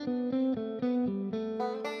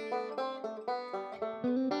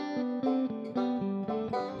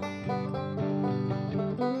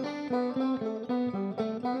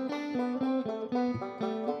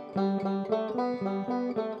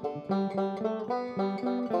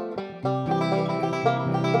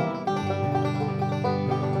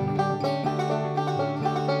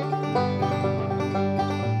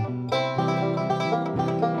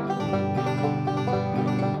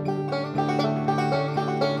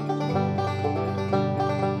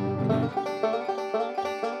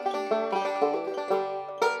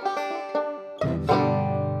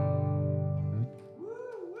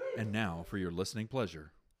And now, for your listening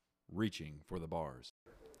pleasure, Reaching for the Bars.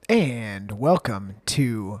 And welcome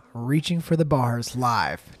to Reaching for the Bars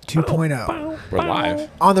Live 2.0. We're live.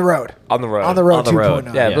 On the road. On the road. On the road On the 2.0.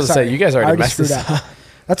 road. Yeah, I was gonna say, you guys already messed screwed this up.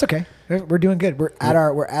 That's okay. We're doing good. We're at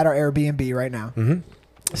our Airbnb right now.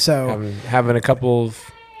 Mm-hmm. So Having a couple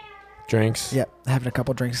of drinks. yeah, having a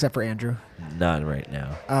couple drinks except for Andrew. None right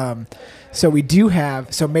now. So we do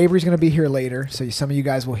have. So Mabry's going to be here later. So some of you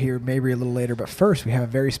guys will hear Mabry a little later. But first, we have a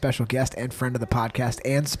very special guest and friend of the podcast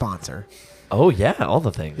and sponsor. Oh, yeah, all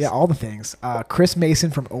the things. Yeah, all the things. Chris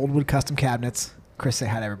Mason from Oldwood Custom Cabinets. Chris, say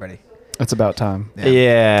hi to everybody. It's about time.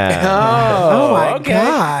 Yeah. Oh my okay.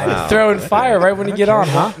 God! Wow. Throwing fire right when you get on,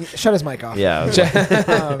 huh? Shut his mic off.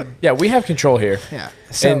 Yeah. Yeah, we have control here. Yeah.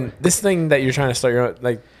 So And this thing that you're trying to start your own,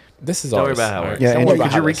 like, this is Don't worry ours. about how it works. Yeah, Don't and worry could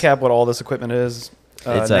about you how this- recap what all this equipment is?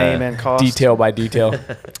 It's, Name and cost. Detail by detail.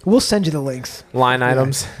 we'll send you the links. Line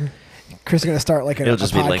items. Chris is going to start like It'll a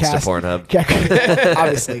just podcast. be links to Pornhub. Yeah,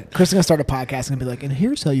 obviously. Chris is going to start a podcast and be like, and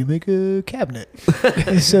here's how you make a cabinet.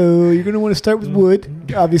 So you're going to want to start with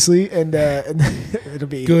wood, obviously, and it'll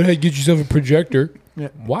be Go ahead, get yourself a projector. Yeah.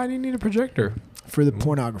 Why do you need a projector? for the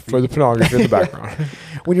pornography. For the pornography in the background.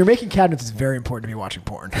 When you're making cabinets, it's very important to be watching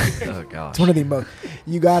porn. Oh, gosh. It's one of the most.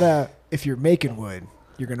 You got to, if you're making wood,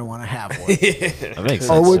 you're going to want to have wood. That makes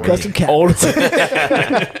sense. Oldwood to me. Custom Cabinets.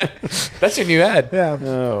 Old. That's your new ad. Yeah.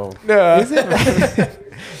 Oh. Is it?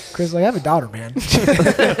 Chris is like, I have a daughter, man.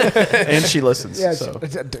 And she listens. Yeah. So.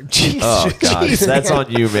 Jeez. Oh, gosh. Jeez. That's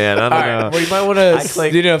on you, man. I All don't right. know. Well, you might want I to,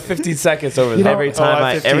 click- 15 seconds over You there. know- Every time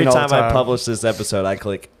I 15 every all the time I time. publish this episode, I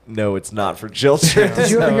click, no, it's not for children. Did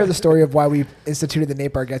you ever hear the story of why we instituted the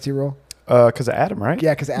Nate Bargatze rule? Because of Adam, right?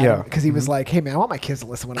 Yeah, because Yeah. he was like, hey, man, I want my kids to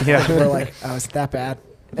listen when I'm Yeah. We're like, oh, is it that bad?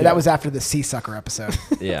 And that was after the Sea Sucker episode.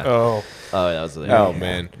 Yeah. Oh. Oh, that was. Oh,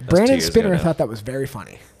 man. Brandon 2 years Spinner ago now. thought that was very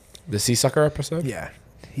funny. The Sea Sucker episode? Yeah.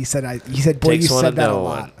 He said, boy, Takes you one said to that a know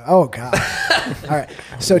lot. one. Oh, God. All right.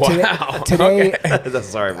 So Wow. today,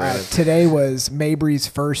 Sorry, Brandon. today was Mabry's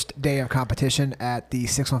first day of competition at the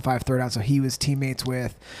 615 Throwdown. So he was teammates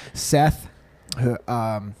with Seth, who,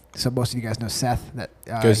 so most of you guys know Seth. That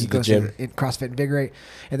Goes he to the goes gym. to CrossFit Invigorate,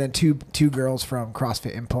 and then two girls from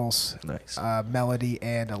CrossFit Impulse, Nice. Melody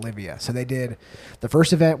and Olivia. So they did the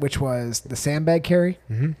first event, which was the sandbag carry,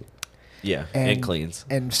 Yeah. And cleans.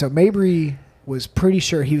 and so Mabry was pretty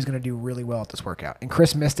sure he was going to do really well at this workout, and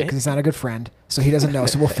Chris missed it because he's not a good friend, so he doesn't know.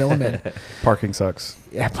 So we'll fill him in. Parking sucks.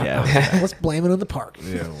 Yeah, Yeah. let's blame it on the park.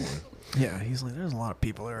 Yeah. Yeah, he's like, there's a lot of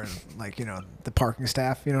people there, and like, the parking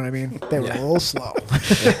staff, you know what I mean? They were a little slow.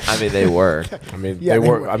 I mean, they were. I mean, Yeah, they they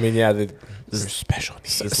were. were. I mean, yeah, they're special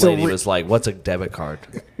needs. This So lady we- was like, "What's a debit card?"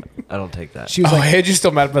 I don't take that. She was Oh, like, hey, you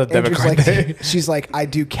still mad about the debit Andrew's card? like, she's like, I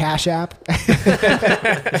do Cash App.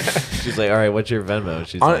 She's like, "All right, what's your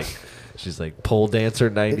Venmo?" On- She's like, "Pole dancer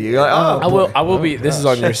 90." You're like, oh, I will be. This is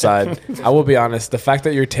on your side. I will be honest. The fact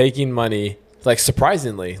that you're taking money, like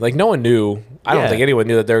surprisingly, like no one knew. I don't Yeah. think anyone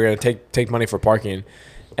knew that they were going to take money for parking,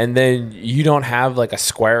 and then you don't have like a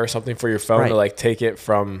square or something for your phone to Right. like take it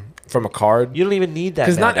from a card. You don't even need that.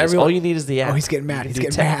 'Cause not nowadays. everyone- All you need is the app. Oh, he's getting mad. He's You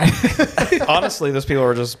getting do mad. Honestly, those people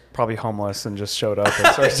are just probably homeless and just showed up and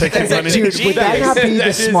started taking money. Dude, would that not be That the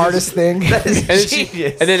is- smartest thing? And then,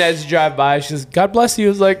 Genius. and then as you drive by, she says, "God bless you." I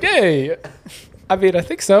was like, "Hey, I mean, I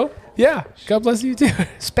think so. Yeah, God bless you too."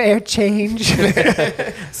 Spare change.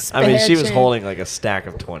 I mean, she was change. holding like a stack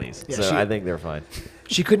of 20s, Yeah, so she- I think they're fine.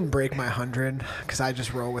 She couldn't break my 100 because I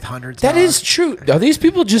just roll with hundreds. That now. is true. Are these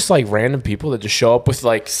people just like random people that just show up with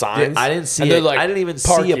like signs? I didn't see And it. they're like, I didn't even see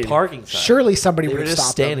parking. a parking sign. Surely somebody They would were have just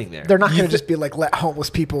stopped standing them. there. They're not going to just be like, let homeless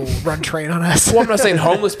people run train on us. Well, I'm not saying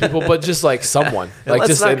homeless people, but just like someone. Like Let's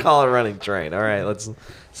just not in- call it running train. All right, let's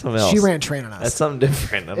something else. She ran train on That's us. something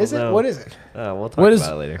different. I don't Is it? know. What is it? We'll talk What is-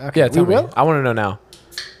 about it later. Okay, yeah, we tell me. will. I want to know now.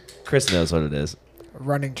 Chris knows what it is.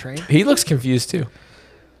 Running train. He looks confused too.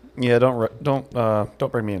 Yeah,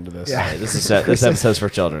 don't bring me into this. Yeah. Hey, this episode's for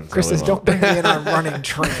children. so Chris we says, won't. don't bring me in on a running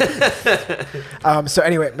train. So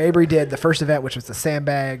anyway, Mabry did the first event, which was the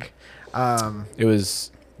sandbag. It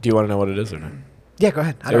was. Do you want to know what it is or not? Yeah, go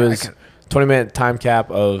ahead. It was 20-minute time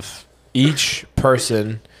cap of each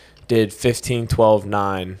person did 15, 12,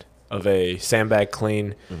 9 of a sandbag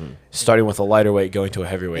clean, starting with a lighter weight going to a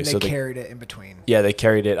heavyweight. and they So carried it in between. yeah, they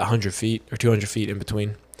carried it 100 feet or 200 feet in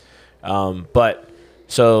between. But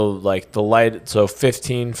so like the light, so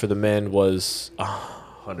 15 for the men was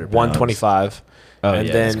 100 125, Oh, and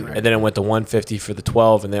yeah, then that's correct. and then it went to 150 for the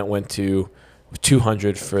 12, and then it went to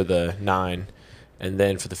 200 for the 9, and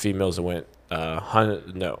then for the females it went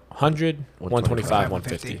 100, 125,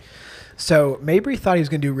 150. So Mabry thought he was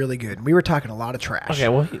going to do really good. We were talking a lot of trash. Okay,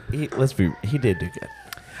 well, he did do good.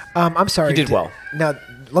 I'm sorry. He did well. Now,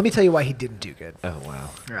 let me tell you why he didn't do good. Oh, wow.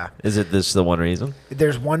 Yeah. Is it this the one reason?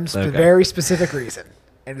 There's one Okay. very specific reason,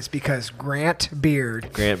 and it's because Grant Beard,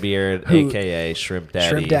 Grant Beard, Who- a.k.a. Shrimp Daddy.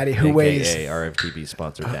 Shrimp Daddy, who weighs- a.k.a. RFTB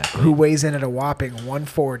sponsored athlete. who weighs in at a whopping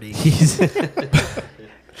 140,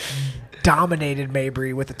 dominated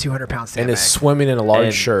Mabry with a 200-pound And sandbag. is swimming in a large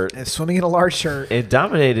And- shirt. And swimming in a large shirt. It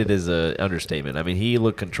dominated is an understatement. I mean, he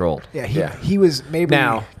looked controlled. Yeah, Yeah. he was Mabry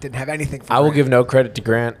Now, didn't have anything for I will Grant. give no credit to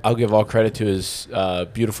Grant. I'll give all credit to his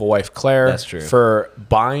beautiful wife Claire. That's true. For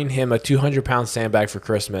buying him a 200-pound sandbag for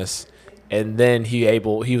Christmas, and then he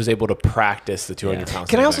was able to practice the 200-pound sandbag.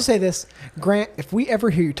 Can I also say this, Grant? If we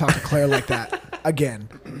ever hear you talk to Claire like that again,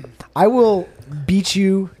 I will beat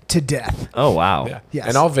you to death. Oh, wow. Yeah. Yes.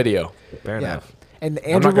 And all video. Fair Yeah. enough. And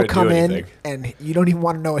Andrew not will gonna come do in, anything. and you don't even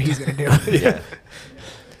want to know what he's going to do. Yeah.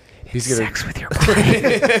 He's gonna. Sex with your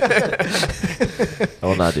body. I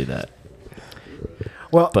will not do that.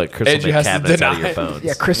 Well, But Chris will Andrew make has to cabinets out of deny your it. phones.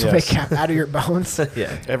 yeah, Chris will Yes. make cap out of your bones.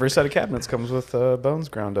 Yeah. Every set of cabinets comes with bones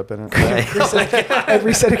ground up in it.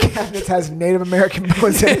 Every set of cabinets has Native American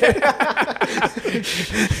bones in it.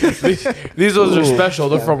 These ones are special.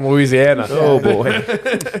 They're from Louisiana. Oh, boy.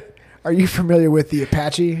 Are you familiar with the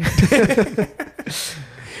Apache?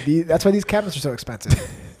 That's why these cabinets are so expensive.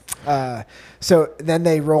 So then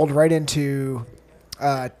they rolled right into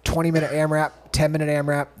 20-minute AMRAP, 10-minute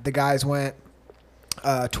AMRAP. The guys went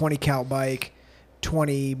 20 cal bike,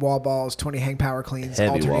 20 wall balls, 20 hang power cleans, Heavy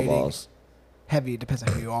wall alternating. balls. Heavy depends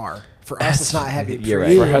on who you are. For us, it's not heavy. You're for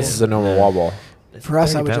right. you, For us, it's a normal wall ball. for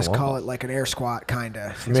us, I would 30-pound just wall call ball. it like an air squat, kind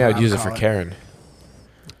of. For me, I'd use it for Karen.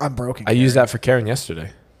 I'm broken. I used that for Karen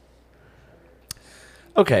yesterday.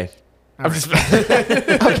 Okay. I'm just.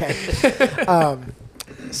 Okay.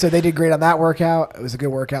 So they did great on that workout. It was a good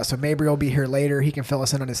workout. So Mabry will be here later. He can fill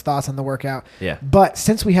us in on his thoughts on the workout. Yeah. But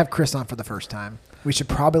since we have Chris on for the first time, we should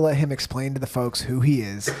probably let him explain to the folks who he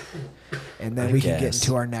is, and then I we can get guess.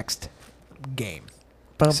 into our next game.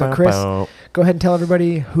 Bow, So bow, Chris, bow. go ahead and tell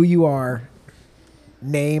everybody who you are,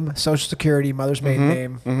 name, social security, mother's maiden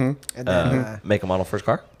name, Mm-hmm. and then Make a model first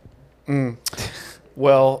car?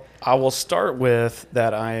 Well, I will start with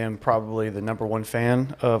that I am probably the #1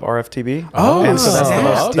 fan of RFTB. oh, and so that's the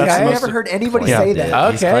most, dude, that's I the most, never heard anybody Yeah. say that.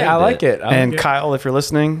 Yeah. He's Okay, I claimed like it. it. And Kyle, if you're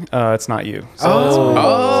listening, it's not you. So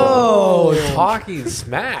Oh, talking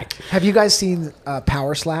smack. Have you guys seen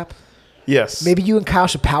Power Slap? yes. Maybe you and Kyle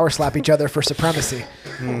should power slap each other for supremacy.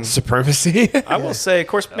 Supremacy. I will say, of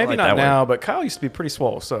course, maybe like not that one. now, but Kyle used to be pretty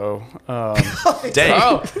swole. So Dang.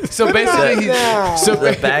 Oh, so basically, now. so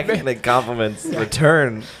The back the compliments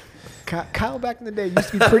return. Kyle back in the day used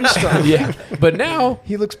to be pretty strong. yeah, but now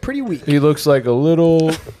He looks pretty weak. he looks like a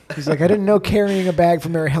little. He's like, I didn't know carrying a bag for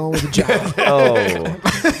Mary Helen was a job. Oh.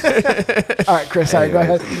 All right, Chris, sorry, go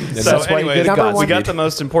ahead. And so that's why you anyway, get a number we one- got the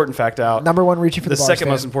most important fact out. Number one, reaching for the, The bars second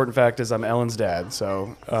fan. most important fact is I'm Ellen's dad.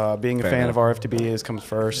 So being a Fair fan enough. of RFTB is comes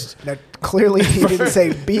first. Now, clearly, he didn't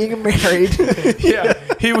say being married, Yeah,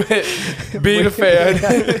 he went being a fan,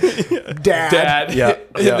 dad, Yeah,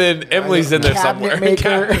 and yeah. then Emily's in there cabinet somewhere.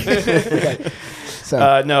 maker. Okay.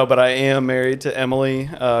 So, No, but I am married to Emily,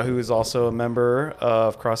 who is also a member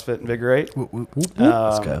of CrossFit Invigorate.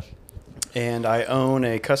 Let's go. And I own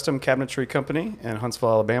a custom cabinetry company in Huntsville,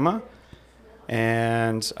 Alabama.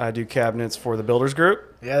 And I do cabinets for the Builders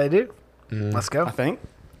Group, yeah, they do. Let's go. I think.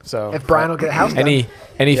 So If Brian will get a house done.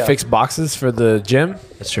 Any Yeah. fixed boxes for the gym?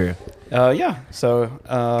 That's true. yeah. So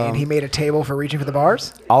And he made a table for reaching for the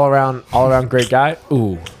bars. All around great guy.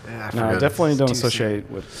 Ooh, Yeah, no, I definitely don't Too soon.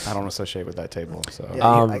 associate with that table. So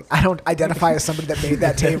Yeah, I don't identify as somebody that made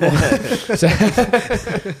that table. So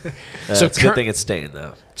It's a cur- good thing it's staying,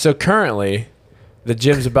 though. so currently, the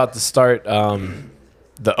gym's about to start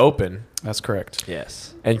the Open, that's correct.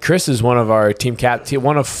 Yes. and Chris is one of our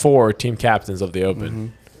one of 4 team captains of the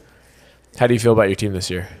Open. How do you feel about your team this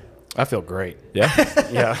year? I feel great. Yeah,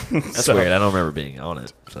 Yeah. That's So- weird. I don't remember being on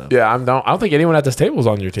it. So. yeah. I don't think anyone at this table is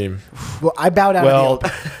on your team. Well, I bowed out. Well, of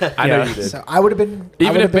the I know Yeah. you did. so I would have been. I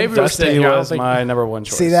Even would if have been Baby was Dustin. staying he here, I don't was think- my #1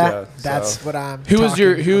 choice. See that? Yeah, That's so- what I'm. Who was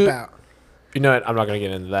your- talking who- about. You know what? I'm not going to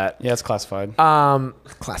get into that. Yeah, it's classified.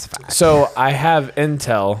 Classified. So I have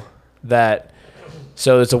intel that.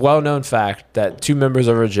 So it's a well-known fact that 2 members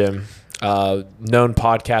of our gym, known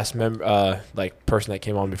podcast member, like person that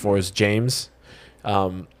came on before is James.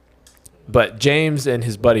 But James and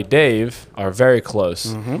his buddy Dave are very close.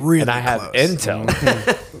 Really and I have close. intel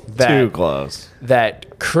Too that, close.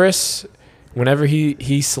 that Chris, whenever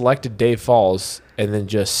he selected Dave Falls and then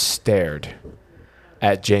just stared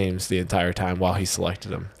at James the entire time while he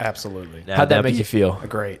selected him. Absolutely. Now, How'd that now make be- you feel?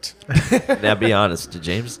 Great. Now, be honest. Did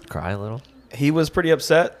James cry a little? He was pretty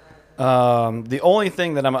upset. The only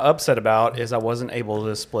thing that I'm upset about is I wasn't able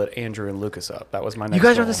to split Andrew and Lucas up. That was my next You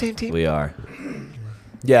guys are on goal. the same team? We are.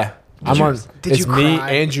 Yeah. I'm you- on. did It's you me,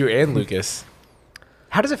 cry? Andrew, and Lucas.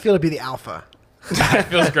 How does it feel to be the alpha? It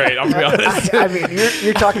feels great. I'm gonna be honest. I mean,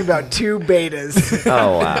 you're talking about 2 betas.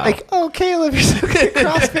 Oh, wow. Like, oh, Caleb, you're so good at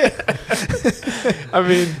CrossFit. I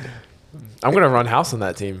mean, I'm gonna run house on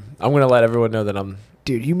that team. I'm gonna let everyone know that I'm.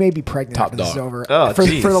 Dude, you may be pregnant Top after this is dog. over. Oh, for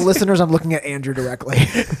geez. the listeners, I'm looking at Andrew directly.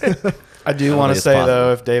 I do I want think to it's say, possible.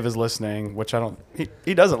 though, if Dave is listening, which I don't,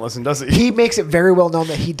 he doesn't listen, does he? He makes it very well known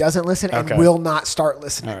that he doesn't listen and Okay. will not start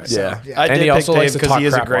listening. All right. So, Yeah. I And did he pick also likes Dave to because talk he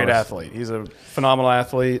is a crap great on us. athlete. He's a phenomenal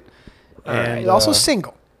athlete. And He's also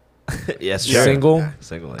single. Yes, sure. Single,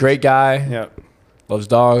 Single. great guy, yeah. loves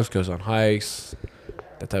dogs, goes on hikes.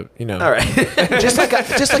 That type, you know. All right. just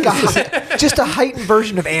a heightened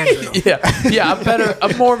version of Andrew. Yeah,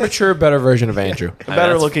 a more mature, better version of Andrew. A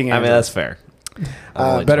better looking I Andrew. mean, that's fair. I'm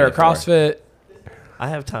only Better at 24. CrossFit, I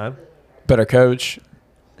have time. better coach.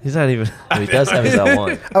 He's not even. He does have his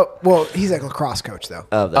L1. Oh, well, he's a lacrosse coach, though.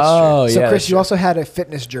 Oh, that's Oh, So, yeah. Chris, that's you true. also had a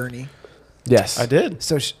fitness journey. Yes, I did.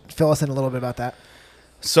 So, fill us in a little bit about that.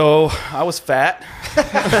 So I was fat.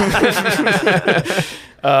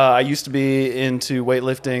 I used to be into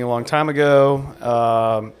weightlifting a long time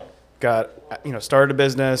ago. Started a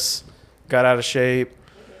business, got out of shape.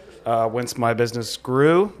 Once my business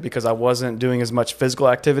grew, because I wasn't doing as much physical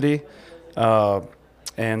activity,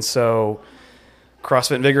 and so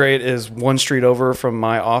CrossFit Invigorate is one street over from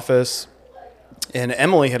my office. And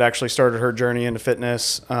Emily had actually started her journey into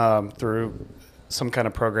fitness through some kind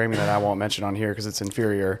of programming that I won't mention on here because it's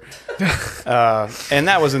inferior. And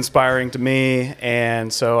that was inspiring to me.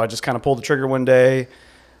 And so I just kind of pulled the trigger one day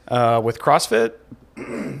with CrossFit,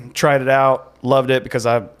 tried it out, loved it because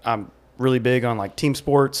I'm really big on like team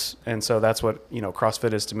sports. And so that's what,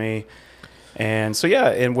 CrossFit is to me. And so, yeah,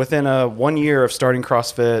 and within 1 year of starting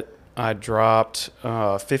CrossFit, I dropped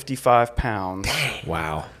 55 pounds.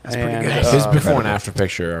 Wow. That's pretty good. His before and after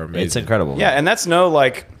picture are amazing. It's incredible. Yeah, and that's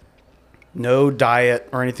no diet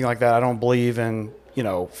or anything like that. I don't believe in,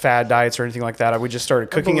 fad diets or anything like that. We just started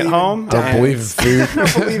cooking at believe in home. Don't and believe in food. I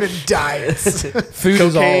don't believe in diets. Food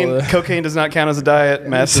is all. Cocaine does not count as a diet.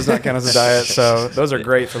 Meth does not count as a diet. So those are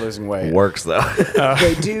great for losing weight. Works, though.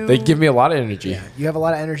 They do. They give me a lot of energy. You have a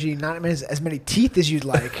lot of energy. Not as many teeth as you'd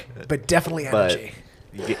like, but definitely But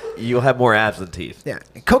energy. you'll have more abs than teeth. Yeah,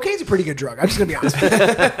 cocaine's a pretty good drug. I'm just gonna be honest with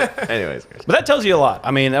you. Anyways. But that tells you a lot.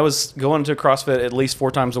 I mean, that was going to CrossFit at least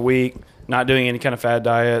 4 times a week, not doing any kind of fad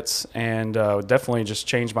diets, and definitely just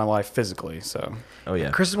changed my life physically. So Oh, yeah.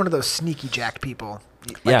 Chris is one of those sneaky jacked people.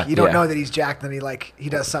 Yeah, you don't yeah. know that he's jacked, then he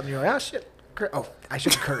does something. You're like, oh shit. Oh, I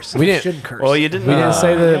shouldn't curse. We I didn't- shouldn't curse. well, you didn't. We didn't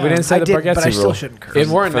say I the did, Bargatze but I still rule. shouldn't curse.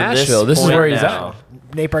 And we're in From this Nashville. This is point where he's now,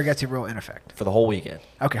 at. Nate Bargatze rule in effect. for the whole weekend.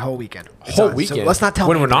 Okay, whole weekend. It's Whole on. weekend. So let's not tell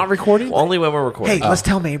when Mabry. we're not recording. Only when we're recording. Hey, let's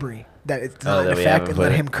tell Mabry that it's not in that we effect haven't and put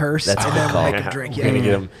let it. him curse, That's a and good then call. make him drink. We're gonna Yeah.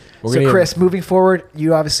 get him. We're So gonna get Chris, him- moving forward,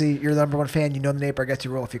 you're the number one fan. You know the Nate Bargatze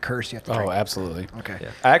rule. If you curse, you have to drink. Oh, absolutely. Okay. Yeah.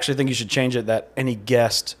 I actually think you should change it that any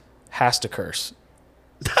guest has to curse.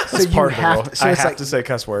 So That's you part of the have rule. to. So I it's have like, to say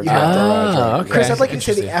cuss words. you have to. Ah, okay. Chris, I'd like you to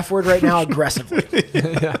say the Interesting. F word right now aggressively.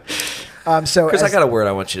 So, Chris, I as- got a word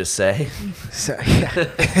I want you to say. so yeah.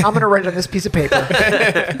 I'm gonna write it on this piece of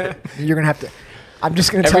paper. You're gonna have to. I'm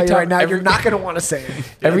just gonna tell Every you time- right now. every- You're not gonna want to say it.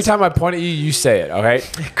 Every time I point at you, you say it. Okay.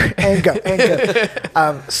 And go and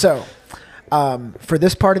go. For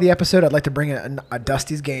this part of the episode, I'd like to bring in a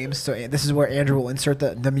Dusty's Games. So this is where Andrew will insert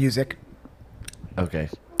the music. Okay.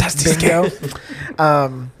 Bingo.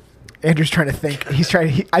 Andrew's trying to think. He's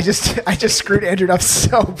trying. I just screwed Andrew up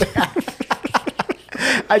so bad.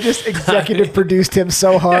 I just executive produced him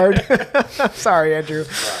so hard. Sorry, Andrew.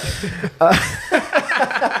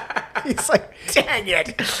 He's like, dang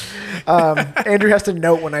it. Andrew has to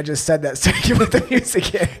note when I just said that so he can put the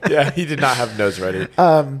music in. Yeah, he did not have notes ready.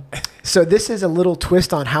 So this is a little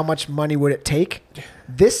twist on how much money would it take.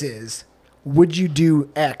 This is, would you do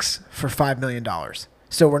X for $5 million?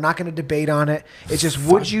 So we're not going to debate on it. It's just,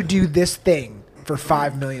 would you do this thing for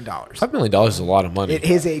 $5 million? $5 million is a lot of money. It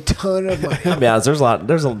is a ton of money. To be honest,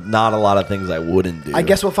 there's not a lot of things I wouldn't do. I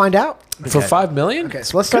guess we'll find out. For $5 million? Okay,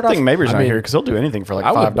 so let's Good start off. thing Mabry's I not mean, here because he'll do anything for like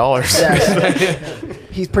I would- $5. Yeah,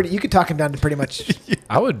 he's pretty. You could talk him down to pretty much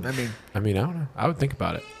I would. I mean- I don't know. I would think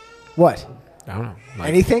about it. what? I don't know. Like,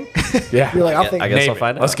 Anything? yeah. You're like, I'll I think. guess Name I'll it.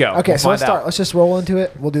 find out. Let's go. Okay, We'll so let's find start. out. Let's just roll into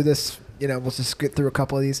it. We'll do this. We'll just get through a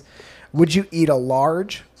couple of these. Would you eat a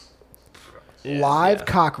large live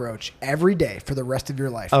cockroach every day for the rest of your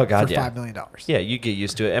life? Oh, God, for yeah. $5 million. Yeah, you get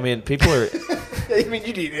used to it. I mean, people are, I mean,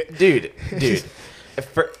 you'd eat it. dude.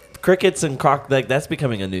 For crickets and like that's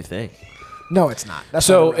becoming a new thing. No, it's not. That's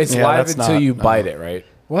So not real. it's Yeah, live that's until not- you no. bite it, right?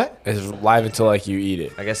 What? It's live until like you eat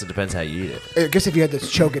it. I guess it depends how you eat it. I guess if you had to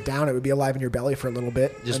choke it down, it would be alive in your belly for a little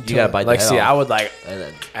bit. Just until you gotta bite. Like, the head see, off, I would like, and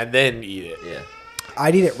then and then eat it. yeah.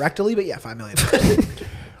 I'd eat it rectally, but yeah, $5 million.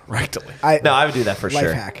 Rectally. No, I would do that for life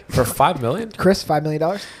sure. hack. For $5 million? Chris, $5 million.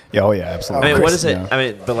 Yeah, oh yeah, I absolutely. mean, Chris, what is it? yeah. I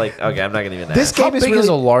mean, but like, okay, I'm not gonna even. This ask. game How is big really is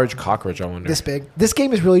a large cockroach, I wonder? this big. This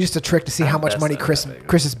game is really just a trick to see how much That's money not Chris that big.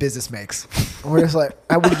 Chris's business makes. And we're just like,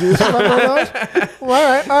 I would do this for $5 million.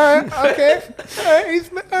 Well, all right, okay, all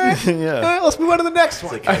right, Yeah. all right. Let's move on to the next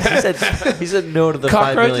one. he said no to the $5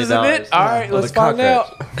 Cockroaches million. in it? All right, Well, let's the find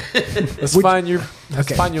cockroach. out. Let's Would- find your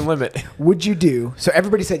Okay. find your limit. Would you do? So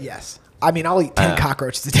everybody said yes. I mean, I'll eat 10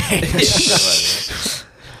 cockroaches a day.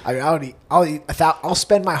 I mean, I'll eat I'll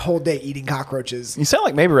spend my whole day eating cockroaches. You sound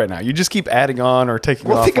like maybe right now. You just keep adding on or taking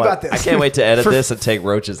Well, off. think like- about this. I can't wait to edit this and take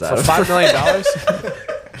roaches out For of $5 it. million?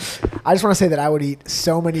 I just want to say that I would eat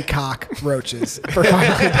so many cockroaches for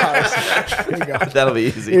 $5 million. There you go. That'll be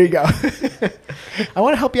Here easy. you go. I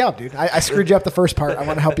want to help you out, dude. I screwed you up the first part. I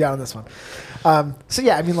want to help you out on this one. So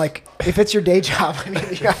yeah, I mean, like, if it's your day job, I mean,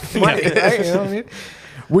 you got money, right? You know what I mean?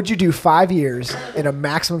 Would you do 5 years in a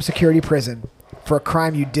maximum security prison for a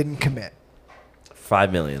crime you didn't commit?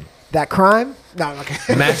 $5 million. That crime? No,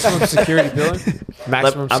 okay. Maximum security billing?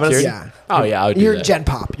 Maximum I'm gonna security? Yeah. Oh, yeah, I would do You're that. Gen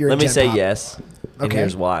Pop. You're a Let me Gen say Pop. yes. And Okay.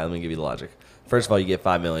 here's why. Let me give you the logic. First of all, you get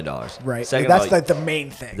 $5 million. Right. Second That's of all, like the main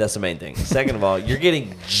thing. that's the main thing. Second of all, you're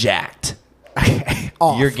getting jacked.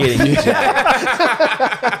 Off. You're getting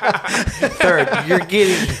jacked. Third, you're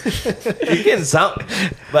getting something.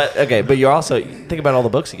 But okay, but you're also think about all the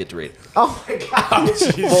books you get to read. Oh my god.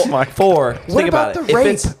 Oh my. Four, What think about about the it. rape?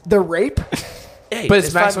 If it's, The rape? hey, But it's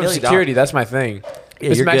 $5 maximum million. security. That's my thing.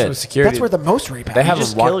 It's you're maximum good. security. That's where the most rape they happens. have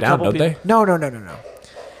just them kill locked a down, couple don't they? No.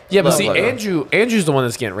 Yeah, but No, see, no, no. Andrew's the one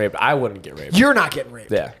that's getting raped. I wouldn't get raped. You're not getting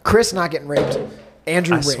raped. Yeah. Chris not getting raped.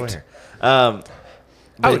 Andrew I raped. swear.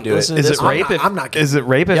 I would do it. listen to Is this it one. rape? I'm not Is it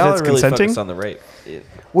rape if Y'all it's are really consenting? focused on the rape.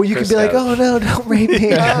 Well, you could Chris be like, got it. oh no, don't rape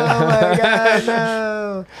me. Oh my god,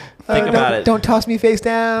 no. Think about it. Don't toss me face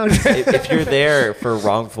down. If you're there for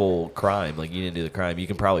wrongful crime, like you didn't do the crime, you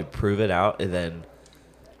can probably prove it out, and then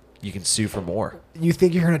you can sue for more. You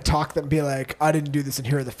think you're gonna talk them and be like, I didn't do this, and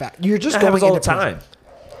here are the facts. You're just That going happens all the into prison. time.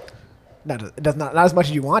 No, it does not as much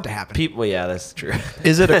as you want to happen. People, well, yeah, that's true.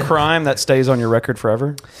 Is it a crime that stays on your record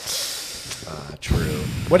forever? True.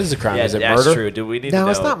 What is a crime? Yeah, is it that's murder? true. Do we need to No,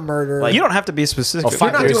 know? it's not murder. Like, You don't have to be specific. Oh, If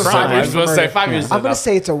 5 not years. doing is crime, fine. I was you're supposed to say murder. 5 years. is I'm gonna enough.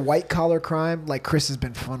 say it's a white collar crime. Like Chris has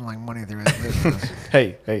been funneling money through it.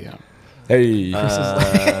 Hey. Hey. I actually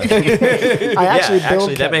yeah, build.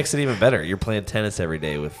 actually, that makes it even better. You're playing tennis every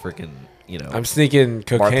day with freaking, I'm sneaking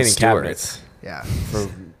cocaine Martha in Stewart. cabinets Yeah. for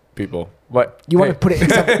people. What? You want Hey. to put it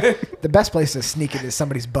in the best place to sneak it is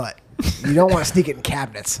somebody's butt. You don't want to sneak it in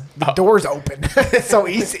cabinets. The door's open. It's so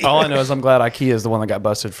easy. All I know is I'm glad IKEA is the one that got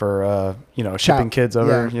busted for shipping Child- kids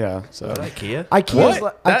over. yeah. Yeah. So IKEA. IKEA's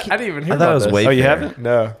What? like, I didn't even hear I thought about it was this. way. Oh, you haven't?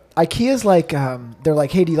 No. IKEA's like they're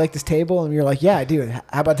like, hey, do you like this table? And you're like, yeah, I do. How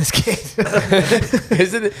about this kid?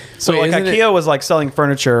 Isn't it? So wait, like isn't IKEA was like selling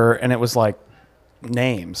furniture, and it was like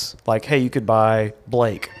names. Like, hey, you could buy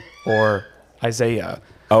Blake or Isaiah,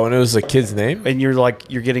 Oh, and it was a kid's name? and you're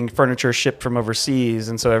getting furniture shipped from overseas,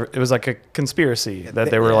 and so it was like a conspiracy that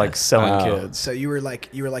they were like selling Oh. kids. So you were like,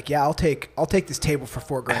 yeah, I'll take this table for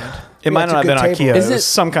 $4,000. It might not have been IKEA. Is It it- was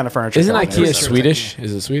some kind of furniture. Isn't company. IKEA sure it's Swedish?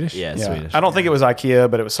 Is it Swedish? Yeah, Yeah. Swedish. I don't think it was IKEA,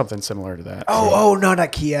 but it was something similar to that. Oh, not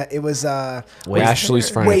IKEA. It was Ashley's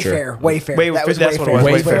Furniture. Wayfair. That was that's what it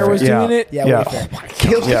Wayfair. was. Wayfair was Yeah. doing it? Yeah, Yeah. Wayfair.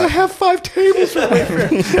 Caleb's Yeah. gonna have 5 tables for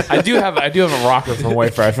Wayfair. I do have a rocker from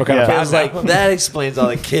Wayfair. I feel kind Yeah. of I bad. was like, that explains all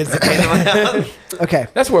the kids that came to my house. Okay.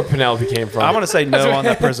 That's where Penelope came from. I'm gonna say no on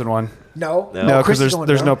that prison one. No. No, Chris because is going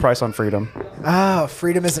there's no no. price on freedom. Ah,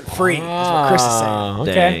 freedom isn't free. Is what Chris is saying. Ah,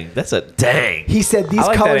 okay. Dang, that's a dang. He said these I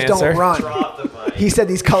like that colors don't answer. run. He said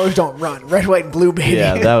these colors don't run. Red, white, and blue, baby.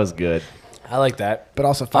 Yeah, that was good. I like that. But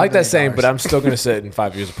also, $5 I like that million. saying, but I'm still going to sit in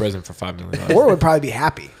 5 years of prison for $5 million. Or would probably be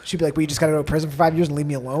happy. She'd be like, "Well, you just got to go to prison for 5 years and leave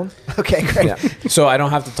me alone." Okay, great. Yeah. So I don't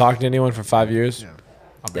have to talk to anyone for 5 years?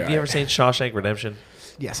 I'll be Have you ever seen Shawshank Redemption?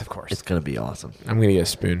 Yes, of course. It's gonna be awesome. I'm going to get a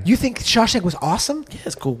spoon. You think Shawshank was awesome? Yeah,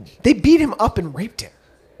 it's cool. They beat him up and raped him.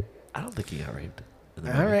 I don't think he got raped.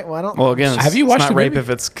 All right. Well, I don't. Well, again, Have you it's watched not the rape movie? if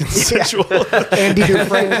it's consensual. Andy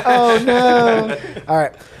Dufresne. Oh no! All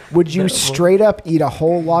right. Would you straight up eat a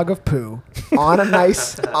whole log of poo on a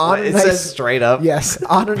nice It says straight up. yes,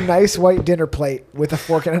 on a nice white dinner plate with a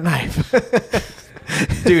fork and a knife?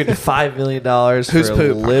 Dude, $5 million Who's for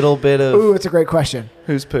poop? a little bit of. Ooh, it's a great question.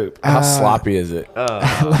 Who's poop? How sloppy is it?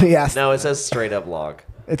 Let me ask. No, it says straight up log.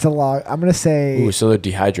 It's a log. I'm gonna say. Ooh, so they're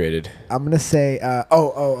dehydrated. I'm gonna say.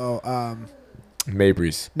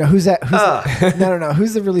 Mabry's. No, who's that? Who's no.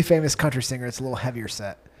 Who's the really famous country singer? It's a little heavier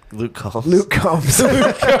set. Luke Combs. Luke Combs.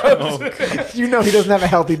 You know he doesn't have a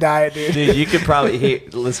healthy diet, dude. Dude, you could probably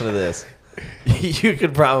listen to this. You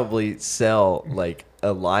could probably sell like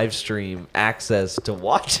a live stream access to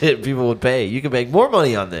watch it. People would pay. You could make more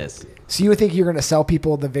money on this. So you would think you're gonna sell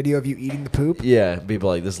people the video of you eating the poop? Yeah, people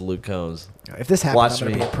like this is Luke Combs. If this happens, Watch I'm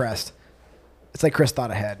gonna me. be impressed. It's like Chris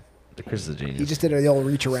thought ahead. Chris is a He genius. just did the old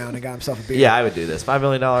reach around and got himself a beer. Yeah, I would do this. $5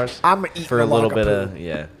 million I'm eating for a log little bit poo. of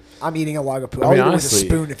yeah. I'm eating a log of poo. I I'll mean, eat it with a honestly-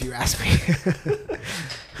 spoon if you ask me.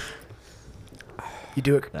 You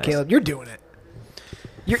do it, Nice. Caleb. You're doing it.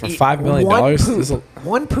 You're For eating $5 million? one This poop. is a-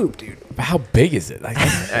 One poop, dude. But how big is it? Like, All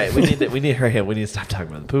right, we need to hurry up. We need to stop talking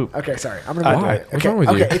about the poop. Okay, sorry. I'm gonna. Why? Okay, What's wrong with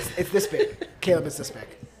you? It's this big. Caleb, it's this big.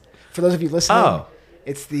 For those of you listening, Oh.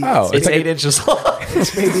 it's the. Oh, It's like 8 inches long.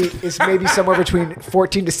 It's maybe somewhere between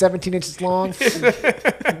 14 to 17 inches long.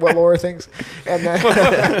 What Laura thinks, and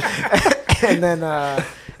then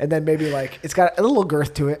and then maybe like it's got a little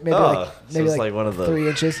girth to it. Maybe Oh, so maybe it's like one of the- 3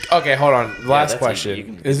 inches. okay, hold on. Last that's question. easy.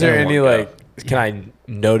 You can- Is there there any won't go. like? Can I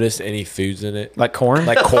notice any foods in it? Like corn?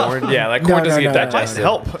 Like corn? Yeah, like corn No, doesn't no, get no, no, digested.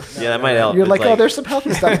 help. Yeah, that might help. You're It's like, oh, there's some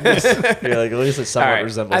healthy stuff in this. You're like, at least it All somewhat right,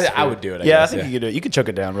 resembles. I food. would do it. I Yeah, I guess, think you could do it. You could choke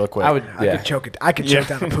it down real quick. I would. I Yeah. could choke it. I could choke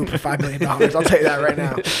down a poop for $5 million. I'll tell you that right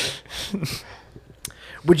now.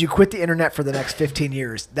 Would you quit the internet for the next 15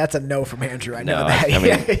 years? That's a no from Andrew. I know No, that. I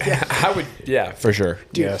mean- yeah. I would. Yeah, for sure.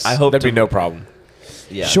 Yes. I hope That'd to be no problem.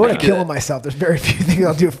 Yeah, Short no. of killing myself, there's very few things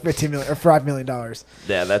I'll do for $15 million or $5 million.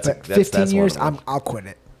 Yeah, that's But that's 15 one years, of them. I'll quit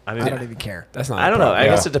it. I I, mean, don't even care. That's not. I a don't know. problem. I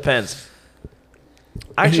guess it depends.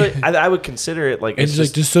 Actually, I would consider it like it's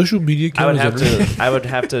just, does social media I would count?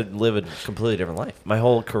 have to live a completely different life. My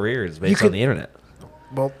whole career is based could- on the internet.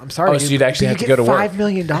 Well, I'm sorry. Oh, dude, so you'd actually but have to you go get to work. $5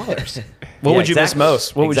 million. What Yeah, would you miss exactly.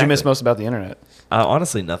 most? What would you miss Exactly. most about the internet?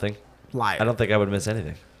 Honestly, nothing. Liar. I don't think I would miss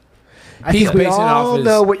anything. I He's think we basing it all off his-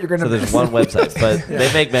 know what you're going So to there's one website, but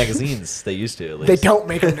they make magazines. They used to at least. They don't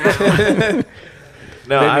make them now.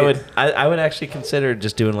 No, Maybe- I would actually consider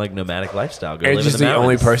just doing like nomadic lifestyle. Go Aaron's live in just the the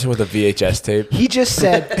only mountains. person with a VHS tape. He just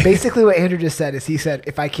said, basically what Andrew just said is he said,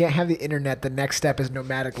 if I can't have the internet, the next step is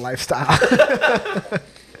nomadic lifestyle.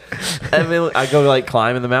 I mean, I go like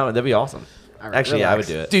climb in the mountain. That'd be awesome. right, Actually, I would relax.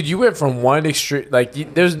 do it. Dude, you went from one extreme. Like,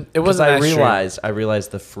 there's. It Because wasn't. I that extreme.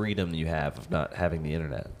 realized the freedom you have of not having the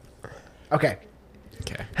internet. Okay.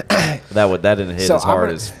 Okay. That didn't hit So as hard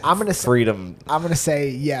I'm as gonna freedom. I'm gonna say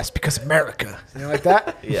yes because America. You know, like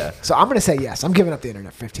that? Yeah, So I'm gonna say yes. I'm giving up the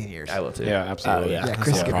internet for 15 years. I will too. Yeah, absolutely. yeah. Yeah, That's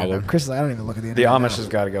Chris is no giving it problem. up. Chris is like, I don't even look at the The internet. Amish has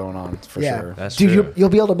got it going on for yeah. sure. That's Dude, true. you'll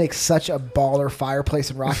be able to make such a baller fireplace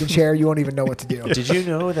and rocking chair. You won't even know what to do. Did you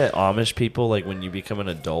know that Amish people, like when you become an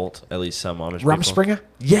adult, at least some Amish people. Rumspringa?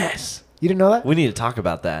 Yes. You didn't know that? We need to talk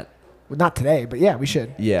about that. Well, not today, but yeah, we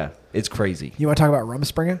should. Yeah, it's crazy. You want to talk about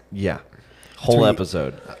Rumspringa? Yeah, whole Tweet.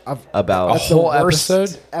 episode Of- about. That's the whole worst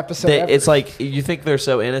episode? Episode They, ever. it's like you think they're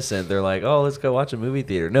so innocent. They're like, oh, let's go watch a movie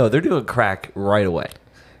theater. No, they're doing crack right away.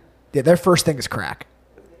 Yeah, their first thing is crack.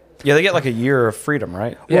 Yeah, they get like a year of freedom,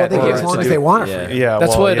 right? Well, they or get as to long as do- they want it yeah. for you. Yeah,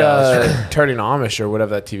 That's well, what yeah, that's true. Turning Amish or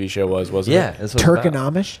whatever that TV show was, wasn't Yeah, it? that's what it's Turk and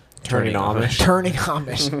about. Amish? Turning Amish. Turning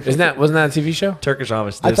Amish. Wasn't that a TV show? Turkish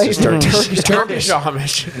Amish. I That's thought you just said Turkish. Turkish Turkish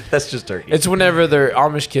Amish. Amish. That's just Turkey. It's whenever they're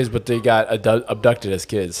Amish kids, but they got abducted as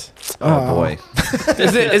kids. oh boy,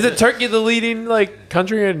 Is it Turkey the leading like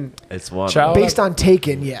country in it's one. Child- Based on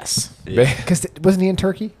Taken, yes. Yeah, Because wasn't he in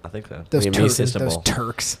Turkey? I think so. Those Liam Turks. Neeson. Those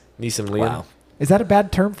Turks. Neeson Liam? Wow. Is that a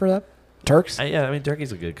bad term for them? Turks? Yeah, I mean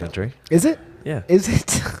Turkey's a good country. Is it? Yeah, Is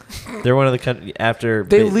it? they're one of the country after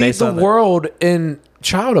They lead based the on world in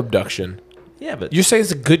child abduction. Yeah, but You're saying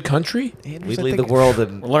it's a good country? we Andrew's, I lead the think- world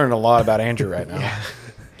in. We're learning a lot about Andrew right now.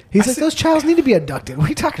 He's like, those childs need to be abducted. What are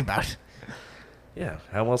you talking about? Yeah,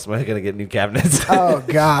 how else am I gonna get new cabinets? Oh,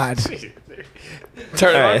 God.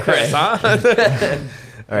 Turn All right. Chris, huh?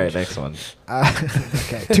 All right, next one.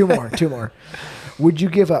 Okay, two more. Would you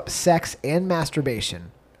give up sex and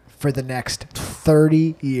masturbation for the next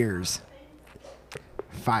 30 years?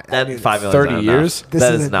 I That knew $5 this. million. 30 years?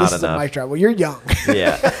 That is not this is a enough. mic drop. Well, you're young.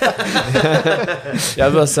 Yeah, Yeah, I was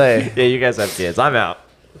about to say, yeah. You guys have kids. I'm out.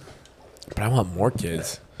 but I want more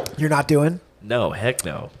kids. You're not doing? No, heck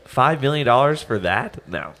no. $5 million for that?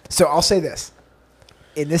 No. So I'll say this: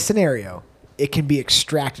 in this scenario, it can be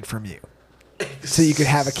extracted from you, so you could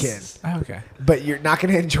have a kid, Okay. but you're not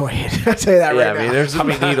going to enjoy it. I'll tell you that Yeah, right I mean, now. there's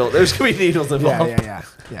gonna be needles. There's gonna be needles involved.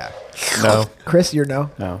 Yeah. No. Chris, you're no.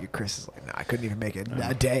 No. Chris is like, no, I couldn't even make it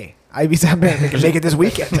a day. I'm gonna make it this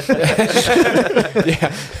weekend.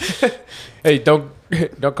 Yeah. Hey, don't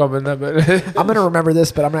come in that bit. I'm gonna remember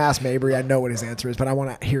this, but I'm gonna ask Mabry. I know what his answer is, but I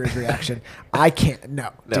want to hear his reaction. I can't. No,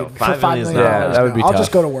 No, dude, $5 for $5 million million, Yeah, that would be I'll tough.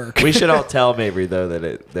 just go to work. We should all tell Mabry though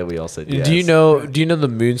that we all said yes. Do you know the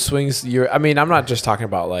mood swings? I mean, I'm not just talking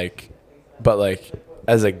about but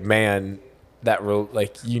as a man,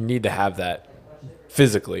 you need to have that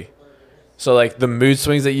physically. So like the mood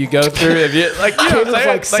swings that you go through, if you like, you know what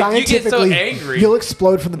I'm saying? Like you get so scientifically, angry. you'll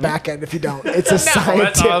explode from the back end if you don't. It's a that's all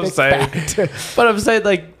I'm scientific saying. fact. But I'm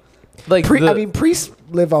saying Priests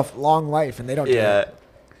live a long life, and they don't. Do Yeah. it.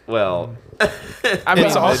 Well, I mean,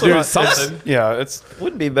 It's also doing not, something. it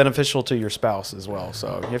wouldn't be beneficial to your spouse as well.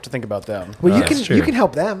 So you have to think about them. Well, you That's can true. you can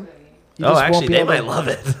help them. You oh, just won't actually, be they able to- might love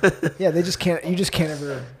it. Yeah, they just can't. You just can't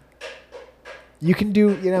ever. You can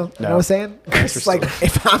do, you know what No. I'm saying? It's like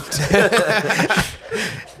if I'm,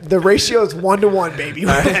 the ratio is 1-to-1, baby.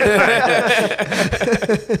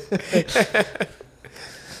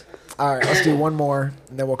 All right, let's do one more,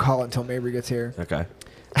 and then we'll call it until Mabry gets here. Okay.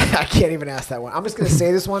 I can't even ask that one. I'm just gonna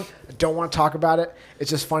say this one. I don't want to talk about it. It's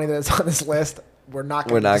just funny that it's on this list. We're not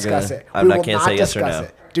We're gonna not discuss gonna- it. I'm We not- will can't say yes or discuss no.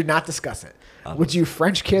 it. Do not discuss it. Would you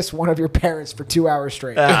French kiss one of your parents for 2 hours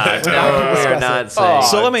straight? No, we're discuss not it. saying.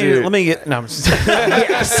 So dude. let me get. No, I'm just,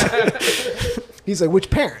 Yes. He's like, which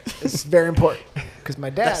parent? This is very important because my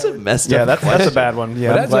dad. That's a messed yeah, up. that's a bad one. Yeah,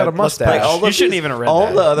 But I'm that's got a glad- mustache. like, All you of shouldn't these- even have read all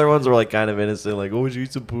that. the other ones were like kind of innocent, like, oh, would you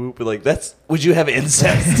eat some poop? But like, would you have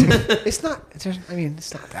incest? It's not. I mean,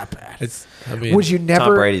 it's not that bad. I mean, Would you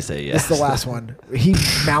never? Brady say yes. This is the last one. He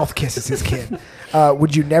mouth kisses his kid.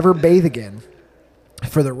 Would you never bathe again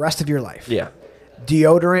for the rest of your life? yeah.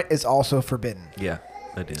 Deodorant is also forbidden. Yeah.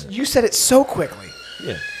 I did. You said it so quickly.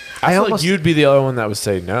 Yeah. I feel almost- like you'd be the other one that would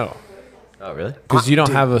say no Oh, really? because you don't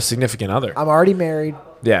Dude. have a significant other. I'm already married.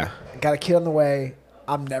 Yeah. Got a kid on the way.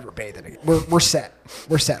 I'm never bathing again. We're set.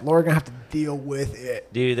 We're set. Laura gonna have to deal with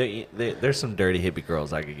it. Dude, there's some dirty hippie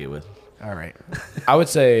girls I could get with. All right. I would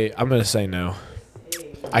say I'm gonna say no.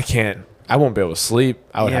 I can't. I won't be able to sleep.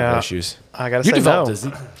 I would have Yeah. issues. I gotta You say develop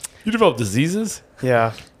no. You develop diseases.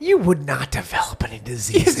 Yeah, You would not develop any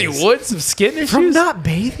diseases. Yes, you would. Some skin issues. From not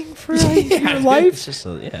bathing for your It's life. just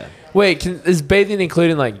yeah. Wait, is bathing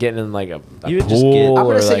including like getting in like a You would just pool get- I'm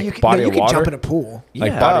or gonna say like you can, body no, you of can water? jump in a pool.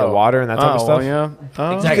 Like Yeah. body of water and that type of stuff. well,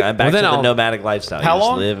 yeah. Exactly. I'm back Well, then to the I'll- nomadic lifestyle. How you just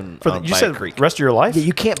long? live in, For by you a said creek. rest of your life? Yeah,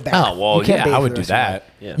 you can't bath. Oh well, you can't yeah, bathe I for would the do rest of your life.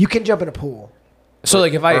 that. Yeah. You can jump in a pool So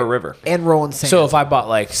like if or a I river. and roll in sand. so if I bought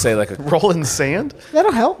like say like a Roll in sand?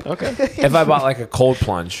 that'll help. Okay. if I bought like a cold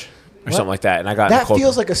plunge or something like that, and I got in a That cold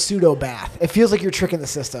feels like a pseudo bath. It feels like you're tricking the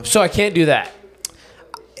system. so I can't do that.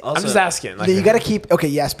 Also, I'm just asking. Like, Yeah, you got to keep but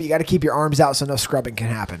you got to keep your arms out so no scrubbing can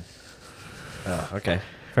happen. Oh, okay.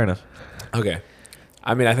 Fair enough. Okay,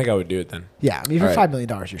 I mean I think I would do it then. Yeah, I mean, if you're All right. $5 million,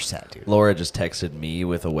 you're set, dude. Laura just texted me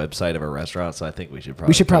with a website of a restaurant, so I think we should probably.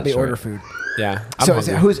 We should cut probably it short. order food. Yeah. I'm So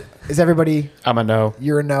hungry. is everybody? I'm a no.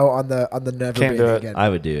 You're a no on the never Can't bathing do it. again. I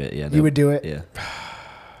would do it. Yeah. You would do it? Yeah.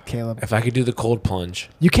 Caleb, If I could do the cold plunge,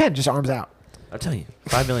 you can just arms out. I'm telling you,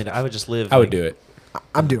 $5 million. I would just live. I would do it.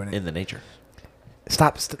 I'm doing it. in the nature.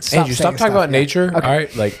 Stop. Andrew, stop talking about nature. Okay. All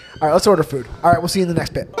right, like All right, let's order food. All right, we'll see you in the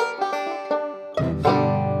next bit.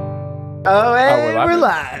 Oh, and we're we're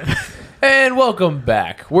live. and welcome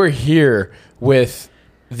back. We're here with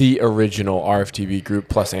the original RFTV group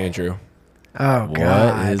plus Andrew. Oh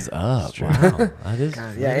God. What is up? Wow. That is.